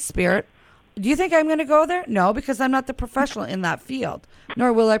a good spirit, do you think I'm going to go there? No, because I'm not the professional in that field,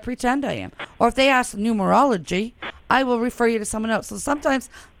 nor will I pretend I am. Or if they ask numerology, I will refer you to someone else. So sometimes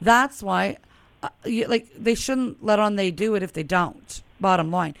that's why, they shouldn't let on they do it if they don't, bottom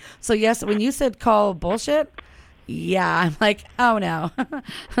line. So yes, when you said call bullshit, yeah, I'm like, oh no,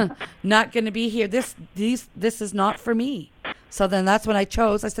 not going to be here. This is not for me. So then that's when I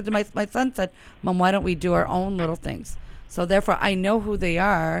chose. I said to my son said, Mom, why don't we do our own little things? So therefore I know who they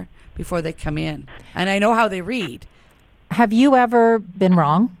are before they come in, and I know how they read. Have you ever been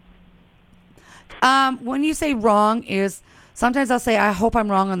wrong? When you say wrong is, sometimes I'll say, I hope I'm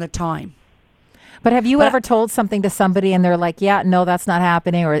wrong on the time. But have you ever told something to somebody and they're like, yeah, no, that's not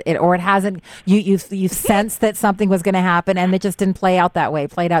happening, or it hasn't, you sensed that something was going to happen and it just didn't play out that way,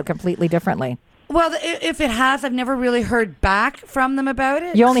 played out completely differently? Well, if it has, I've never really heard back from them about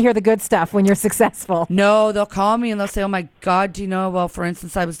it. You only hear the good stuff when you're successful. No, they'll call me and they'll say, oh my God, do you know, well, for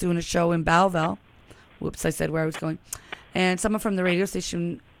instance, I was doing a show in Belleville. Whoops, I said where I was going. And someone from the radio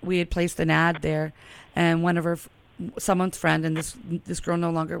station, we had placed an ad there, and someone's friend, and this girl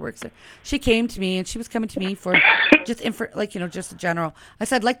no longer works there. She came to me, and she was coming to me for just just a general. I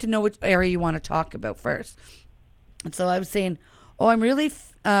said, I'd like to know which area you want to talk about first. And so I was saying, oh, I'm really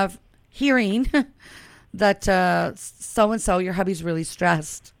hearing that so-and-so, your hubby's really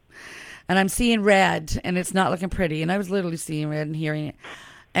stressed. And I'm seeing red, and it's not looking pretty. And I was literally seeing red and hearing it.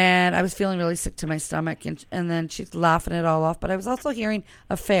 And I was feeling really sick to my stomach, and then she's laughing it all off. But I was also hearing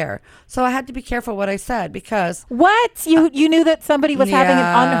affair, so I had to be careful what I said, because what you knew that somebody was having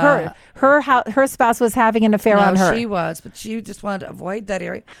her spouse was having an affair on her. She was, but she just wanted to avoid that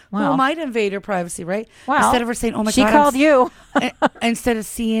area. Wow. Who might invade her privacy, right? Wow. Instead of her saying, "Oh my God," she called you. instead of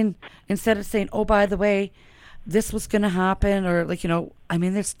saying, "Oh, by the way, this was going to happen," or I'm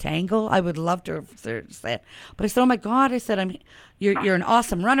in this tangle. I would love to say it. But I said, oh my God, I said, you're an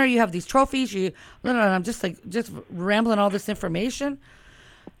awesome runner. You have these trophies. I'm just rambling all this information.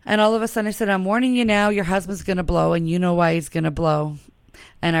 And all of a sudden I said, I'm warning you now, your husband's going to blow, and you know why he's going to blow.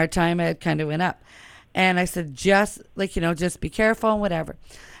 And our time had kind of went up. And I said, just be careful and whatever.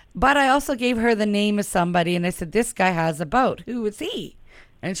 But I also gave her the name of somebody, and I said, this guy has a boat. Who is he?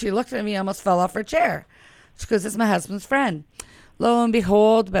 And she looked at me, almost fell off her chair. She goes, it's my husband's friend. Lo and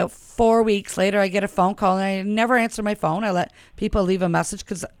behold, about 4 weeks later, I get a phone call, and I never answer my phone. I let people leave a message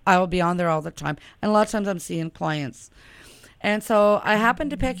because I will be on there all the time. And a lot of times I'm seeing clients. And so I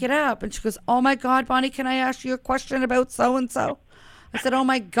happened to pick it up, and she goes, oh my God, Bonnie, can I ask you a question about so-and-so? I said, oh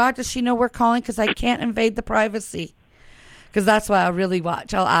my God, does she know we're calling? Because I can't invade the privacy. Because that's why I really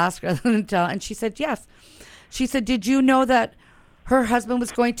watch. I'll ask rather than tell. And she said, yes. She said, did you know that her husband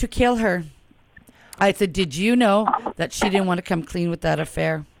was going to kill her? I said, did you know that she didn't want to come clean with that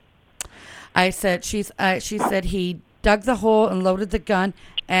affair? I said, she said he dug the hole and loaded the gun,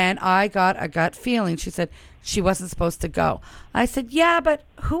 and I got a gut feeling. She said she wasn't supposed to go. I said, yeah, but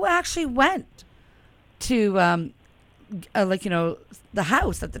who actually went to, the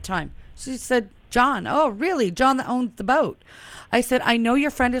house at the time? She said, John. Oh, really? John that owns the boat. I said, I know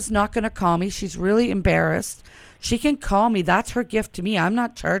your friend is not going to call me. She's really embarrassed. She can call me. That's her gift to me. I'm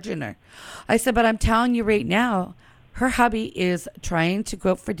not charging her. I said, but I'm telling you right now, her hubby is trying to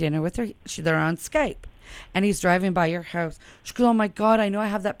go out for dinner with her. They're on Skype, and he's driving by your house. She goes, oh my God, I know I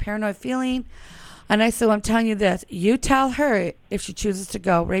have that paranoid feeling. And I said, well, I'm telling you this. You tell her if she chooses to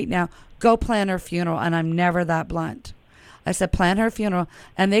go right now, go plan her funeral. And I'm never that blunt. I said, plan her funeral.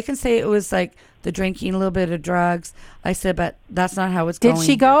 And they can say it was like the drinking, a little bit of drugs. I said, but that's not how it's going. Did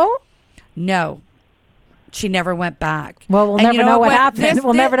she go? No. she never went back. Well, we'll And never you know what When- happened.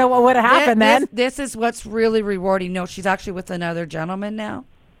 We'll never know what would have happened then. This is what's really rewarding. No, she's actually with another gentleman now,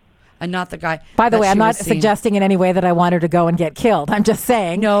 and not the guy. By the that way, I'm she not was seeing. suggesting in any way that I want her to go and get killed. I'm just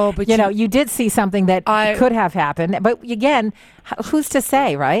saying. No, but you did see something that could have happened. But again, who's to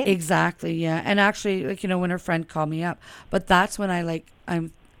say, right? Exactly, yeah. And actually, like, when her friend called me up, but that's when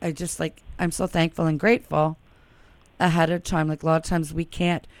I'm so thankful and grateful ahead of time. Like, a lot of times we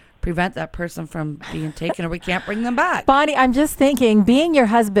can't prevent that person from being taken, or we can't bring them back. Bonnie, I'm just thinking, being your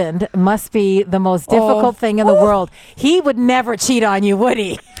husband must be the most difficult thing in the world. He would never cheat on you, would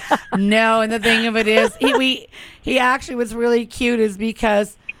he? No, and the thing of it is, he actually was really cute, is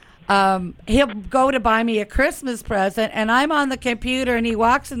because he'll go to buy me a Christmas present, and I'm on the computer, and he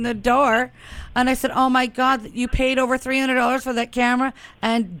walks in the door, and I said, "Oh my God, you paid over $300 for that camera,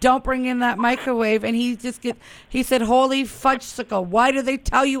 and don't bring in that microwave." And he said, "Holy fudgesicle, why do they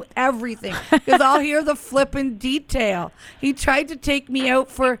tell you everything? Because I'll hear the flippin' detail." He tried to take me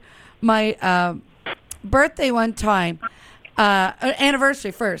out for my birthday one time,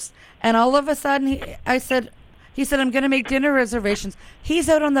 anniversary first, and all of a sudden he said, "I'm going to make dinner reservations." He's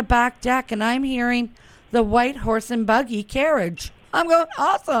out on the back deck, and I'm hearing the white horse and buggy carriage. I'm going,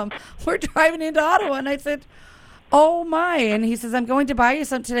 awesome. We're driving into Ottawa. And I said, "Oh, my." And he says, "I'm going to buy you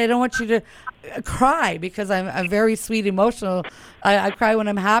something today. I don't want you to cry," because I'm very sweet, emotional. I cry when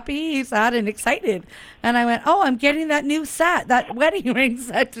I'm happy, sad, and excited. And I went, "Oh, I'm getting that new set, that wedding ring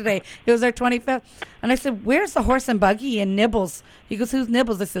set today." It was our 25th. And I said, "Where's the horse and buggy and Nibbles?" He goes, "Who's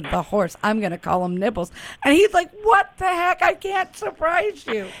Nibbles?" I said, "The horse. I'm going to call him Nibbles." And he's like, "What the heck? I can't surprise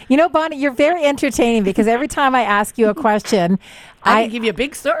you." Bonnie, you're very entertaining, because every time I ask you a question, I can give you a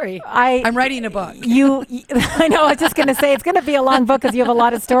big story. I'm writing a book. I know. I was just going to say it's going to be a long book because you have a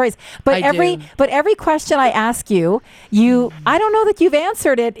lot of stories. But every question I ask you, I don't know that you've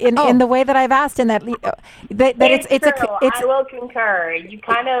answered it in the way that I've asked. In that it's I will concur. You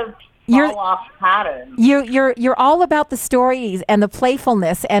kind of fall off pattern. You're all about the stories and the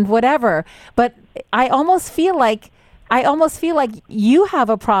playfulness and whatever. But I almost feel like you have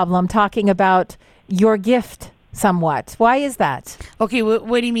a problem talking about your gift somewhat. Why is that? Okay,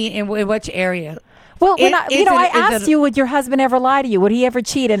 what do you mean? In which area? Well, I asked you, would your husband ever lie to you? Would he ever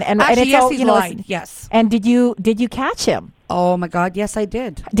cheat? And actually, it's yes, all, he's lied. Yes. And did you catch him? Oh my God, yes, I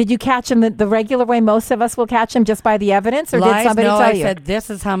did. Did you catch him the regular way most of us will catch him, just by the evidence, or did somebody tell you? I said, "This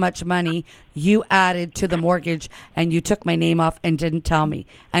is how much money you added to the mortgage, and you took my name off and didn't tell me."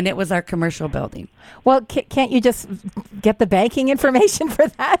 And it was our commercial building. Well, can't you just get the banking information for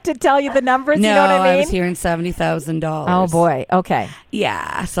that to tell you the numbers? No, you know what I mean? I was hearing $70,000. Oh boy. Okay.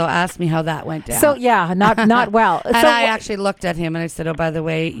 Yeah. So ask me how that went down. So yeah, not well. And I actually looked at him and I said, "Oh, by the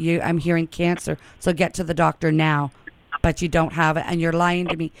way, I'm hearing cancer. So get to the doctor now. But you don't have it, and you're lying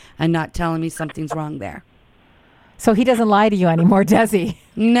to me and not telling me something's wrong there." So he doesn't lie to you anymore, does he?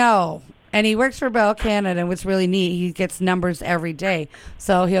 No. And he works for Bell Canada, and what's really neat, he gets numbers every day.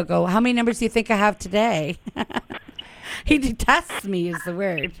 So he'll go, "How many numbers do you think I have today?" He detests me is the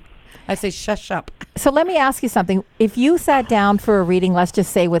word. I say, "Shush up." So let me ask you something. If you sat down for a reading, let's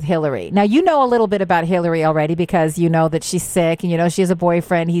just say with Hillary. Now, you know a little bit about Hillary already, because you know that she's sick, and you know she has a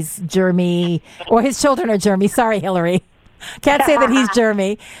boyfriend. He's germy, or his children are germy. Sorry, Hillary. Can't say that he's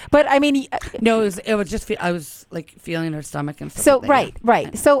germy, but I mean, no, it was just I was like feeling her stomach and stuff. So like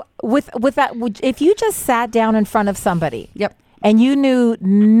right. So with that, if you just sat down in front of somebody, yep, and you knew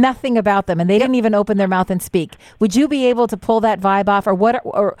nothing about them, and they didn't even open their mouth and speak, would you be able to pull that vibe off, or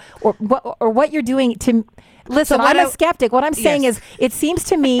what you're doing to? Listen, So I'm a skeptic. What I'm saying is, it seems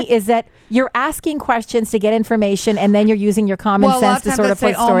to me is that you're asking questions to get information, and then you're using your common sense to sort of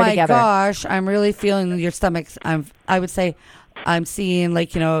put a story together. "Oh my gosh, I'm really feeling your stomach." I would say, I'm seeing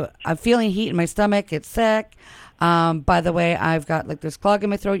I'm feeling heat in my stomach. It's sick. By the way, I've got this clog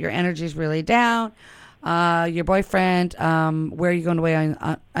in my throat. Your energy's really down. Your boyfriend, where are you going away?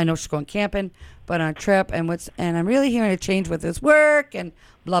 I know she's going camping, but on a trip, and I'm really hearing a change with his work and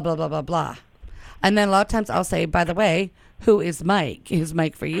blah blah blah blah blah. And then a lot of times I'll say, "By the way, who is Mike? Is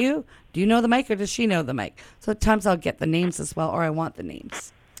Mike for you? Do you know the Mike, or does she know the Mike?" So at times I'll get the names as well, or I want the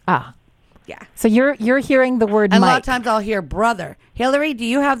names. Ah, yeah. So you're hearing the word and Mike. A lot of times I'll hear brother. Hillary, do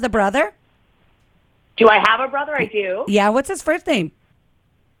you have the brother? Do I have a brother? I do. Yeah. What's his first name?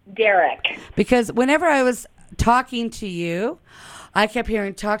 Derek. Because whenever I was talking to you, I kept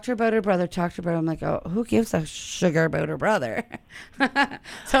hearing, "Talk to her about her brother, talk to her brother." I'm like, "Oh, who gives a sugar about her brother?"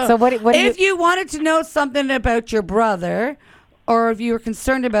 so what if you wanted to know something about your brother, or if you were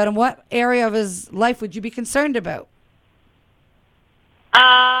concerned about him, what area of his life would you be concerned about?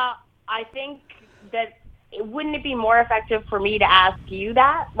 I think that wouldn't it be more effective for me to ask you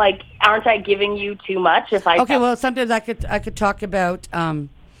that? Like, aren't I giving you too much if I... Okay, well, sometimes I could talk about,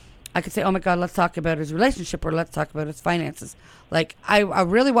 I could say, oh my God, let's talk about his relationship, or let's talk about his finances. Like, I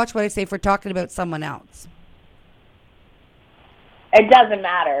really watch what I say for talking about someone else. It doesn't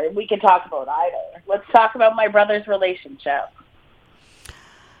matter. We can talk about either. Let's talk about my brother's relationship.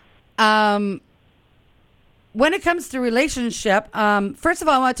 When it comes to relationship, first of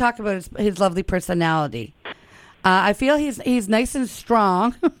all, I want to talk about his lovely personality. I feel he's nice and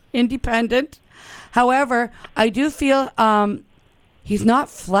strong, independent. However, I do feel he's not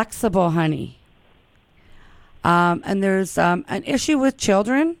flexible, honey. And there's an issue with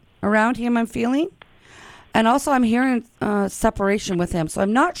children around him, I'm feeling. And also I'm hearing separation with him. So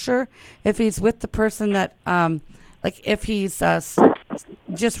I'm not sure if he's with the person that, like if he's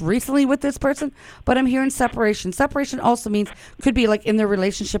just recently with this person, but I'm hearing separation. Separation also means, could be like in their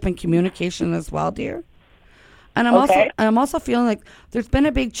relationship and communication as well, dear. And I'm also feeling like there's been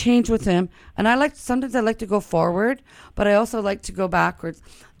a big change with him. And sometimes I like to go forward, but I also like to go backwards.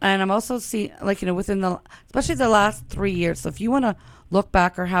 And I'm also seeing, like, within especially the last 3 years. So if you want to look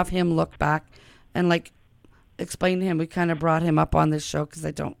back or have him look back and like explain to him, we kind of brought him up on this show because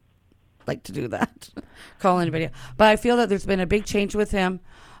I don't like to do that, call anybody up. But I feel that there's been a big change with him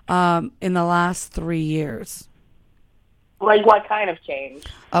in the last 3 years. Like what kind of change?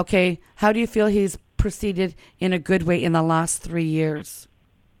 Okay. How do you feel he's proceeded in a good way in the last 3 years?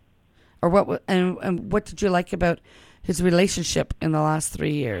 Or what? And what did you like about his relationship in the last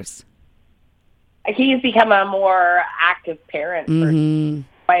 3 years? He's become a more active parent. Mm-hmm.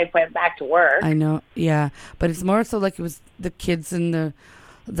 I went back to work. I know, yeah, but it's more so like it was the kids and the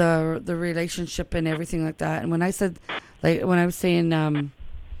relationship and everything like that. And when I said, like, when I was saying,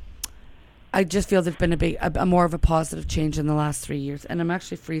 I just feel there's been a more of a positive change in the last 3 years, and I'm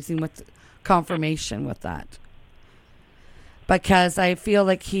actually freezing with confirmation with that, because I feel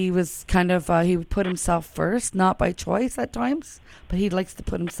like he was kind of he would put himself first, not by choice at times, but he likes to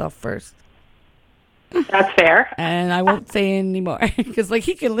put himself first. That's fair. And I won't say anymore because, like,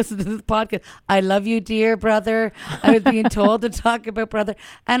 he can listen to this podcast. I love you, dear brother. I was being told to talk about brother.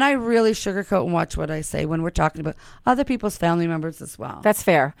 And I really sugarcoat and watch what I say when we're talking about other people's family members as well. That's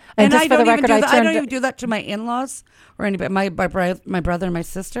fair. And just I for the don't even record, I don't even do that to my in-laws or anybody, my brother and my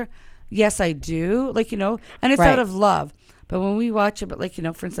sister. Yes, I do. Like, and it's Right. out of love. But when we watch it, but like, for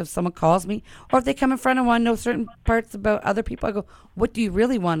instance, if someone calls me or if they come in front and want to know certain parts about other people, I go, what do you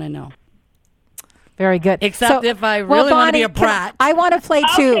really want to know? Very good. Except if I really want to be a brat. I want to play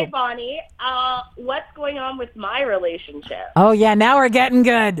too. Okay, Bonnie. What's going on with my relationship? Oh, yeah. Now we're getting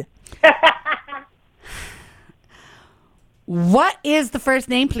good. What is the first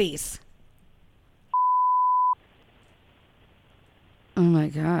name, please? Oh, my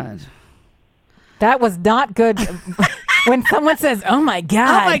God. That was not good. When someone says, oh, my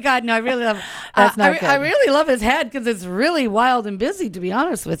God. Oh, my God. No, I really love it. That's not good. I really love his head because it's really wild and busy, to be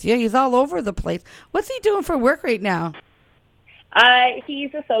honest with you. He's all over the place. What's he doing for work right now?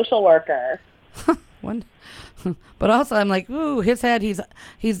 He's a social worker. But also, I'm like, ooh, his head,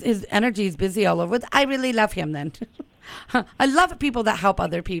 his energy is busy all over. I really love him then. I love people that help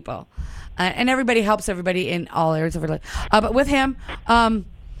other people. And everybody helps everybody in all areas of their life. But with him,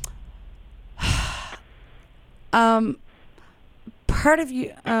 part of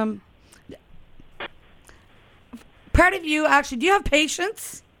you actually, do you have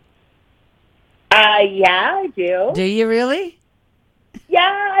patience? Yeah, I do. Do you really?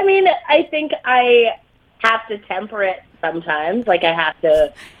 Yeah, I mean, I think I have to temper it sometimes. Like, I have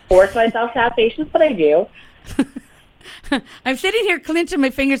to force myself to have patience, but I do. I'm sitting here clenching my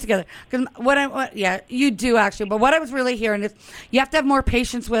fingers together because yeah, you do actually. But what I was really hearing is you have to have more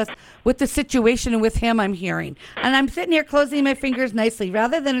patience with the situation and with him. I'm hearing, and I'm sitting here closing my fingers nicely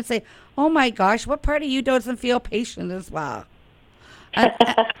rather than to say, "Oh my gosh, what part of you doesn't feel patient as well?"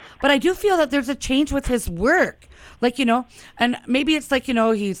 But I do feel that there's a change with his work, like, and maybe it's like,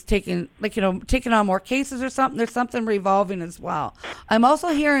 he's taking on more cases or something. There's something revolving as well. I'm also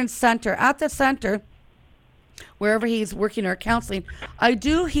hearing at the center. Wherever he's working or counseling, I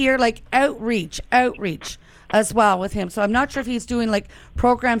do hear like outreach as well with him. So I'm not sure if he's doing like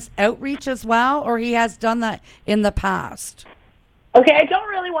programs outreach as well, or he has done that in the past. Okay, I don't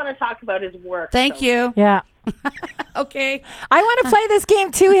really want to talk about his work. Thank you. Yeah. Okay. I want to play this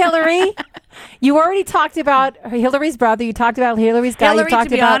game too, Hillary. You already talked about Hillary's brother. You talked about Hillary's guy. Hillary, you talked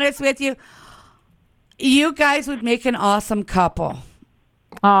to be about... honest with you, you guys would make an awesome couple.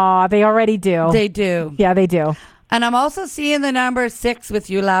 Oh, they already do. They do. Yeah, they do. And I'm also seeing the number 6 with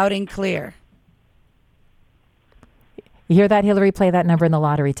you loud and clear. You hear that, Hillary? Play that number in the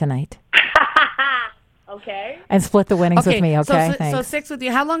lottery tonight. Okay. And split the winnings with me, okay? So 6 with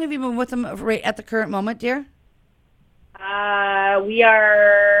you. How long have you been with them right at the current moment, dear? We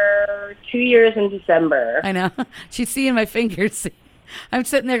are 2 years in December. I know. She's seeing my fingers. I'm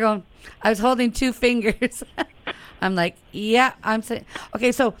sitting there going, I was holding 2 fingers. I'm like, yeah, I'm sitting.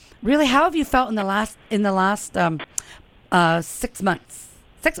 Okay, so really, how have you felt in the last 6 months?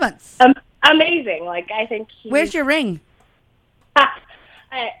 6 months. Amazing. Like, I think Where's your ring?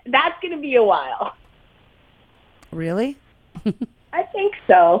 That's going to be a while. Really? I think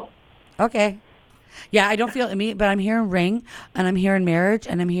so. Okay. Yeah, I don't feel immediate, but I'm hearing ring, and I'm hearing marriage,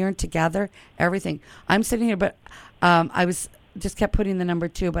 and I'm hearing together, everything. I'm sitting here, but I was just kept putting the number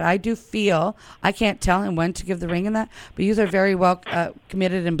 2, but I do feel, I can't tell him when to give the ring and that, but you are very well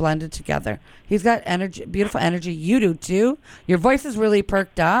committed and blended together. He's got energy, beautiful energy. You do too. Your voice is really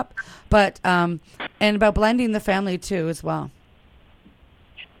perked up, but and about blending the family too as well.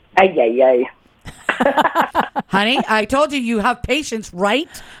 Ay. Honey, I told you have patience, right?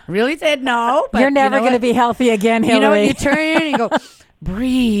 Really said no. But you're never going to be healthy again, Hillary. You know what? You turn and you go,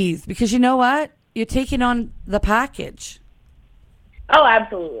 breathe. Because you know what? You're taking on the package. Oh,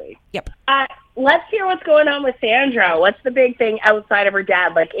 absolutely. Yep. Let's hear what's going on with Sandra. What's the big thing outside of her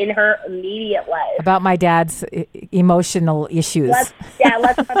dad, like in her immediate life? About my dad's emotional issues. Let's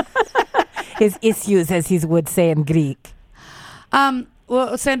His issues, as he would say in Greek.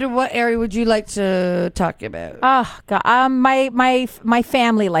 Well, Sandra, what area would you like to talk about? Oh, God. My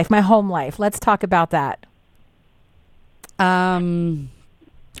family life, my home life. Let's talk about that.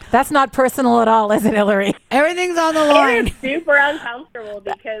 That's not personal at all, is it, Hillary? Everything's on the line. It's super uncomfortable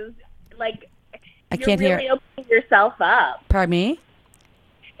because, like, I can't really hear. opening yourself up. Pardon me?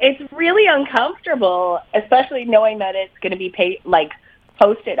 It's really uncomfortable, especially knowing that it's going to be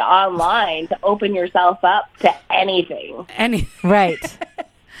posted online to open yourself up to anything. Right.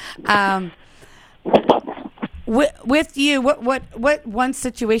 With you, what one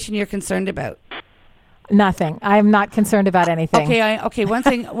situation you're concerned about? Nothing. I'm not concerned about anything. Okay. One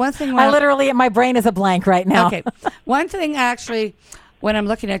thing. I literally, my brain is a blank right now. Okay. One thing, actually, when I'm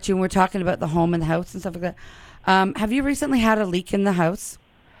looking at you and we're talking about the home and the house and stuff like that, have you recently had a leak in the house?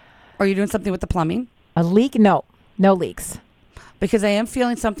 Or are you doing something with the plumbing? A leak? No leaks. Because I am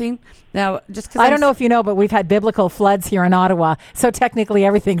feeling something now. Just because I don't know if you know, but we've had biblical floods here in Ottawa, so technically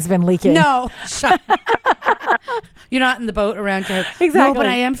everything's been leaking. No, you're not in the boat around your house. Exactly. No, but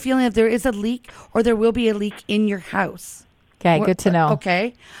I am feeling that there is a leak, or there will be a leak in your house. Okay, good to know.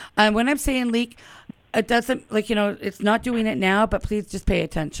 Okay, when I'm saying leak, it doesn't it's not doing it now, but please just pay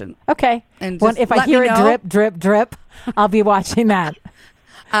attention. Okay, and if I hear a drip, I'll be watching that.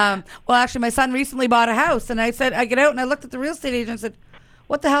 Well, actually, my son recently bought a house, and I said, I get out and I looked at the real estate agent and said,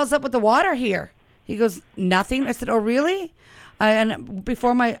 what the hell's up with the water here? He goes, nothing. I said, oh, really? And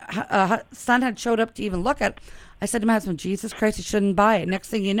before my son had showed up to even look at it, I said to my husband, Jesus Christ, you shouldn't buy it. Next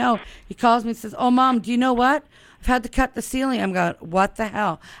thing you know, he calls me and says, oh, Mom, do you know what? I've had to cut the ceiling. I'm going, what the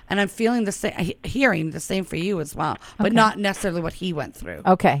hell? And I'm feeling the same, hearing the same for you as well, but not necessarily what he went through.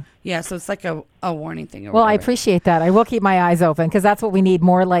 Okay. Yeah, so it's like a warning thing. Or well, whatever. I appreciate that. I will keep my eyes open because that's what we need,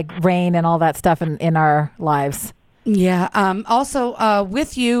 more like rain and all that stuff in our lives. Yeah. Also,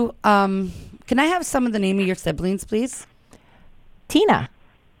 with you, can I have some of the name of your siblings, please? Tina.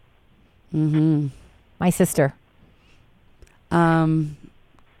 Mm-hmm. My sister.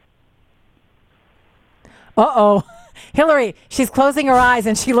 Uh-oh. Hillary, she's closing her eyes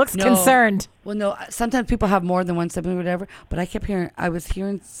and she looks concerned. Well, no, sometimes people have more than one sibling or whatever, but I was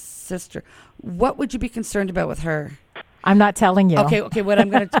hearing sister. What would you be concerned about with her? I'm not telling you. Okay, what I'm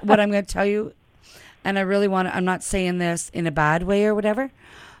going to tell you, and I really I'm not saying this in a bad way or whatever,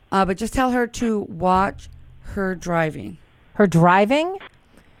 but just tell her to watch her driving. Her driving?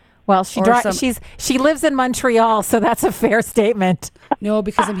 Well, she lives in Montreal, so that's a fair statement. No,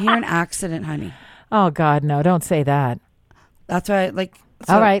 because I'm hearing accident, honey. Oh God, no! Don't say that. That's why,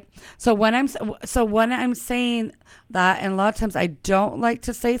 all right. So when I'm saying that, and a lot of times I don't like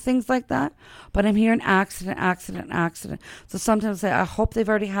to say things like that, but I'm hearing accident. So sometimes I hope they've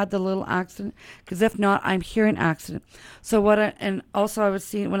already had the little accident, because if not, I'm hearing accident. So and also I was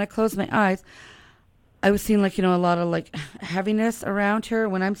seeing, when I closed my eyes, I was seeing a lot of heaviness around her.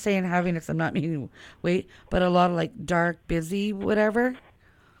 When I'm saying heaviness, I'm not meaning weight, but a lot of dark, busy, whatever.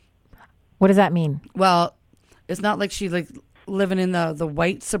 What does that mean? Well, it's not like she's living in the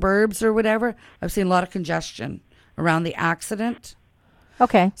white suburbs or whatever. I've seen a lot of congestion around the accident.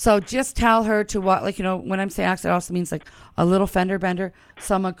 Okay. So just tell her to what, when I'm saying accident, it also means a little fender bender.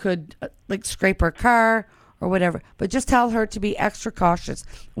 Someone could scrape her car or whatever. But just tell her to be extra cautious.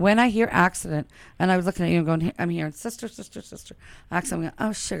 When I hear accident, and I was looking at you and going, I'm hearing sister, accident. I'm going,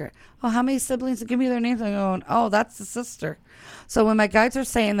 oh, sugar. Oh, how many siblings? Give me their names. I'm going, oh, that's the sister. So when my guides are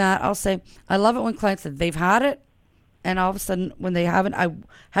saying that, I'll say, I love it when clients say they've had it. And all of a sudden, when they haven't, I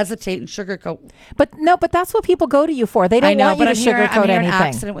hesitate and sugarcoat. But that's what people go to you for. They don't want you to sugarcoat anything. An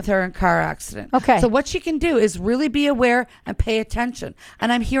accident with her in car accident. Okay. So what she can do is really be aware and pay attention.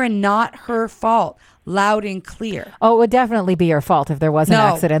 And I'm hearing not her fault, loud and clear. Oh, it would definitely be your fault if there was an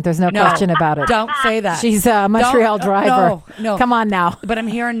accident. There's no question about it. Don't say that. She's a Montreal driver. No. Come on now. But I'm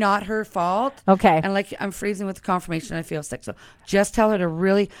hearing not her fault. Okay. And like I'm freezing with confirmation. I feel sick. So just tell her to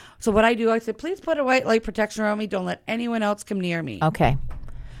really. So what I do, I say, please put a white light protection around me. Don't let anyone else come near me. Okay.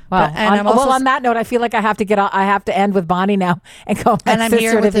 Well, on that note, I feel like I have to end with Bonnie now and go. And I'm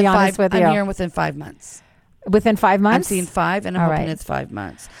here to be honest with you. I'm here within 5 months. Within 5 months? I'm seeing 5, and I'm hoping it's 5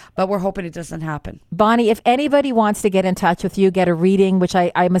 months. But we're hoping it doesn't happen. Bonnie, if anybody wants to get in touch with you, get a reading, which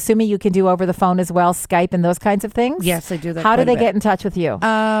I'm assuming you can do over the phone as well, Skype and those kinds of things? Yes, I do that. How do they get in touch with you?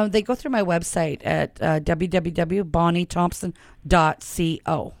 They go through my website at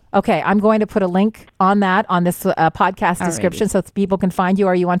www.bonniethompson.co. Okay, I'm going to put a link on this podcast description so people can find you.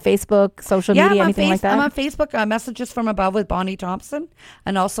 Are you on Facebook, social media, anything like that? I'm on Facebook, Messages from Above with Bonnie Thompson,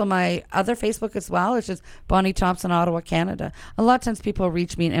 and also my other Facebook as well, which is Bonnie Thompson, Ottawa, Canada. A lot of times people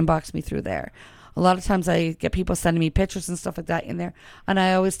reach me and inbox me through there. A lot of times I get people sending me pictures and stuff like that in there, and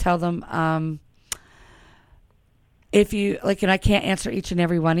I always tell them, if you and I can't answer each and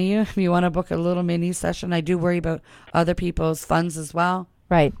every one of you. If you want to book a little mini session, I do worry about other people's funds as well.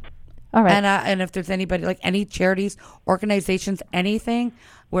 Right. All right. And if there's anybody, like any charities, organizations, anything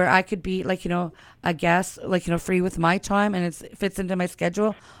where I could be a guest, free with my time and it fits into my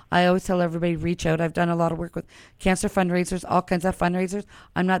schedule, I always tell everybody, reach out. I've done a lot of work with cancer fundraisers, all kinds of fundraisers.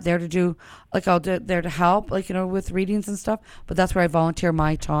 I'm not there to do, there to help, with readings and stuff, but that's where I volunteer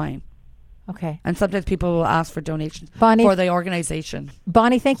my time. Okay. And sometimes people will ask for donations Bonnie, for the organization.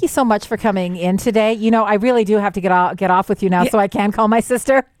 Bonnie, thank you so much for coming in today. I really do have to get off with you now so I can call my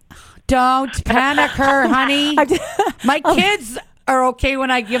sister. Don't panic her, honey. My kids are okay when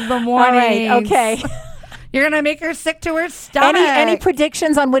I give them warnings. All right, okay. You're going to make her sick to her stomach. Any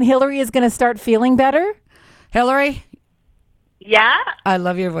predictions on when Hillary is going to start feeling better? Hillary? Yeah? I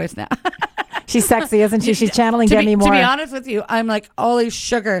love your voice now. She's sexy, isn't she? She's channeling Demi Moore. To be honest with you, I'm like, holy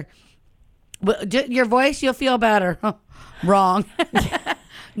sugar. Your voice, you'll feel better. Wrong.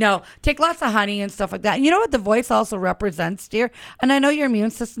 No, take lots of honey and stuff like that. And you know what the voice also represents, dear? And I know your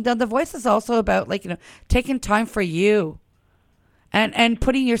immune system does. The voice is also about, taking time for you and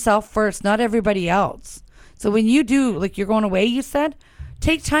putting yourself first, not everybody else. So when you do, you're going away, you said,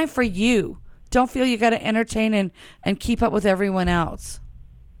 take time for you. Don't feel you got to entertain and keep up with everyone else.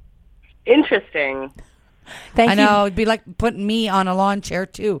 Interesting. Thank you. I know. It'd be like putting me on a lawn chair,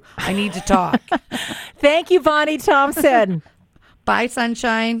 too. I need to talk. Thank you, Bonnie Thompson. Bye,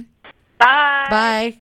 sunshine. Bye. Bye.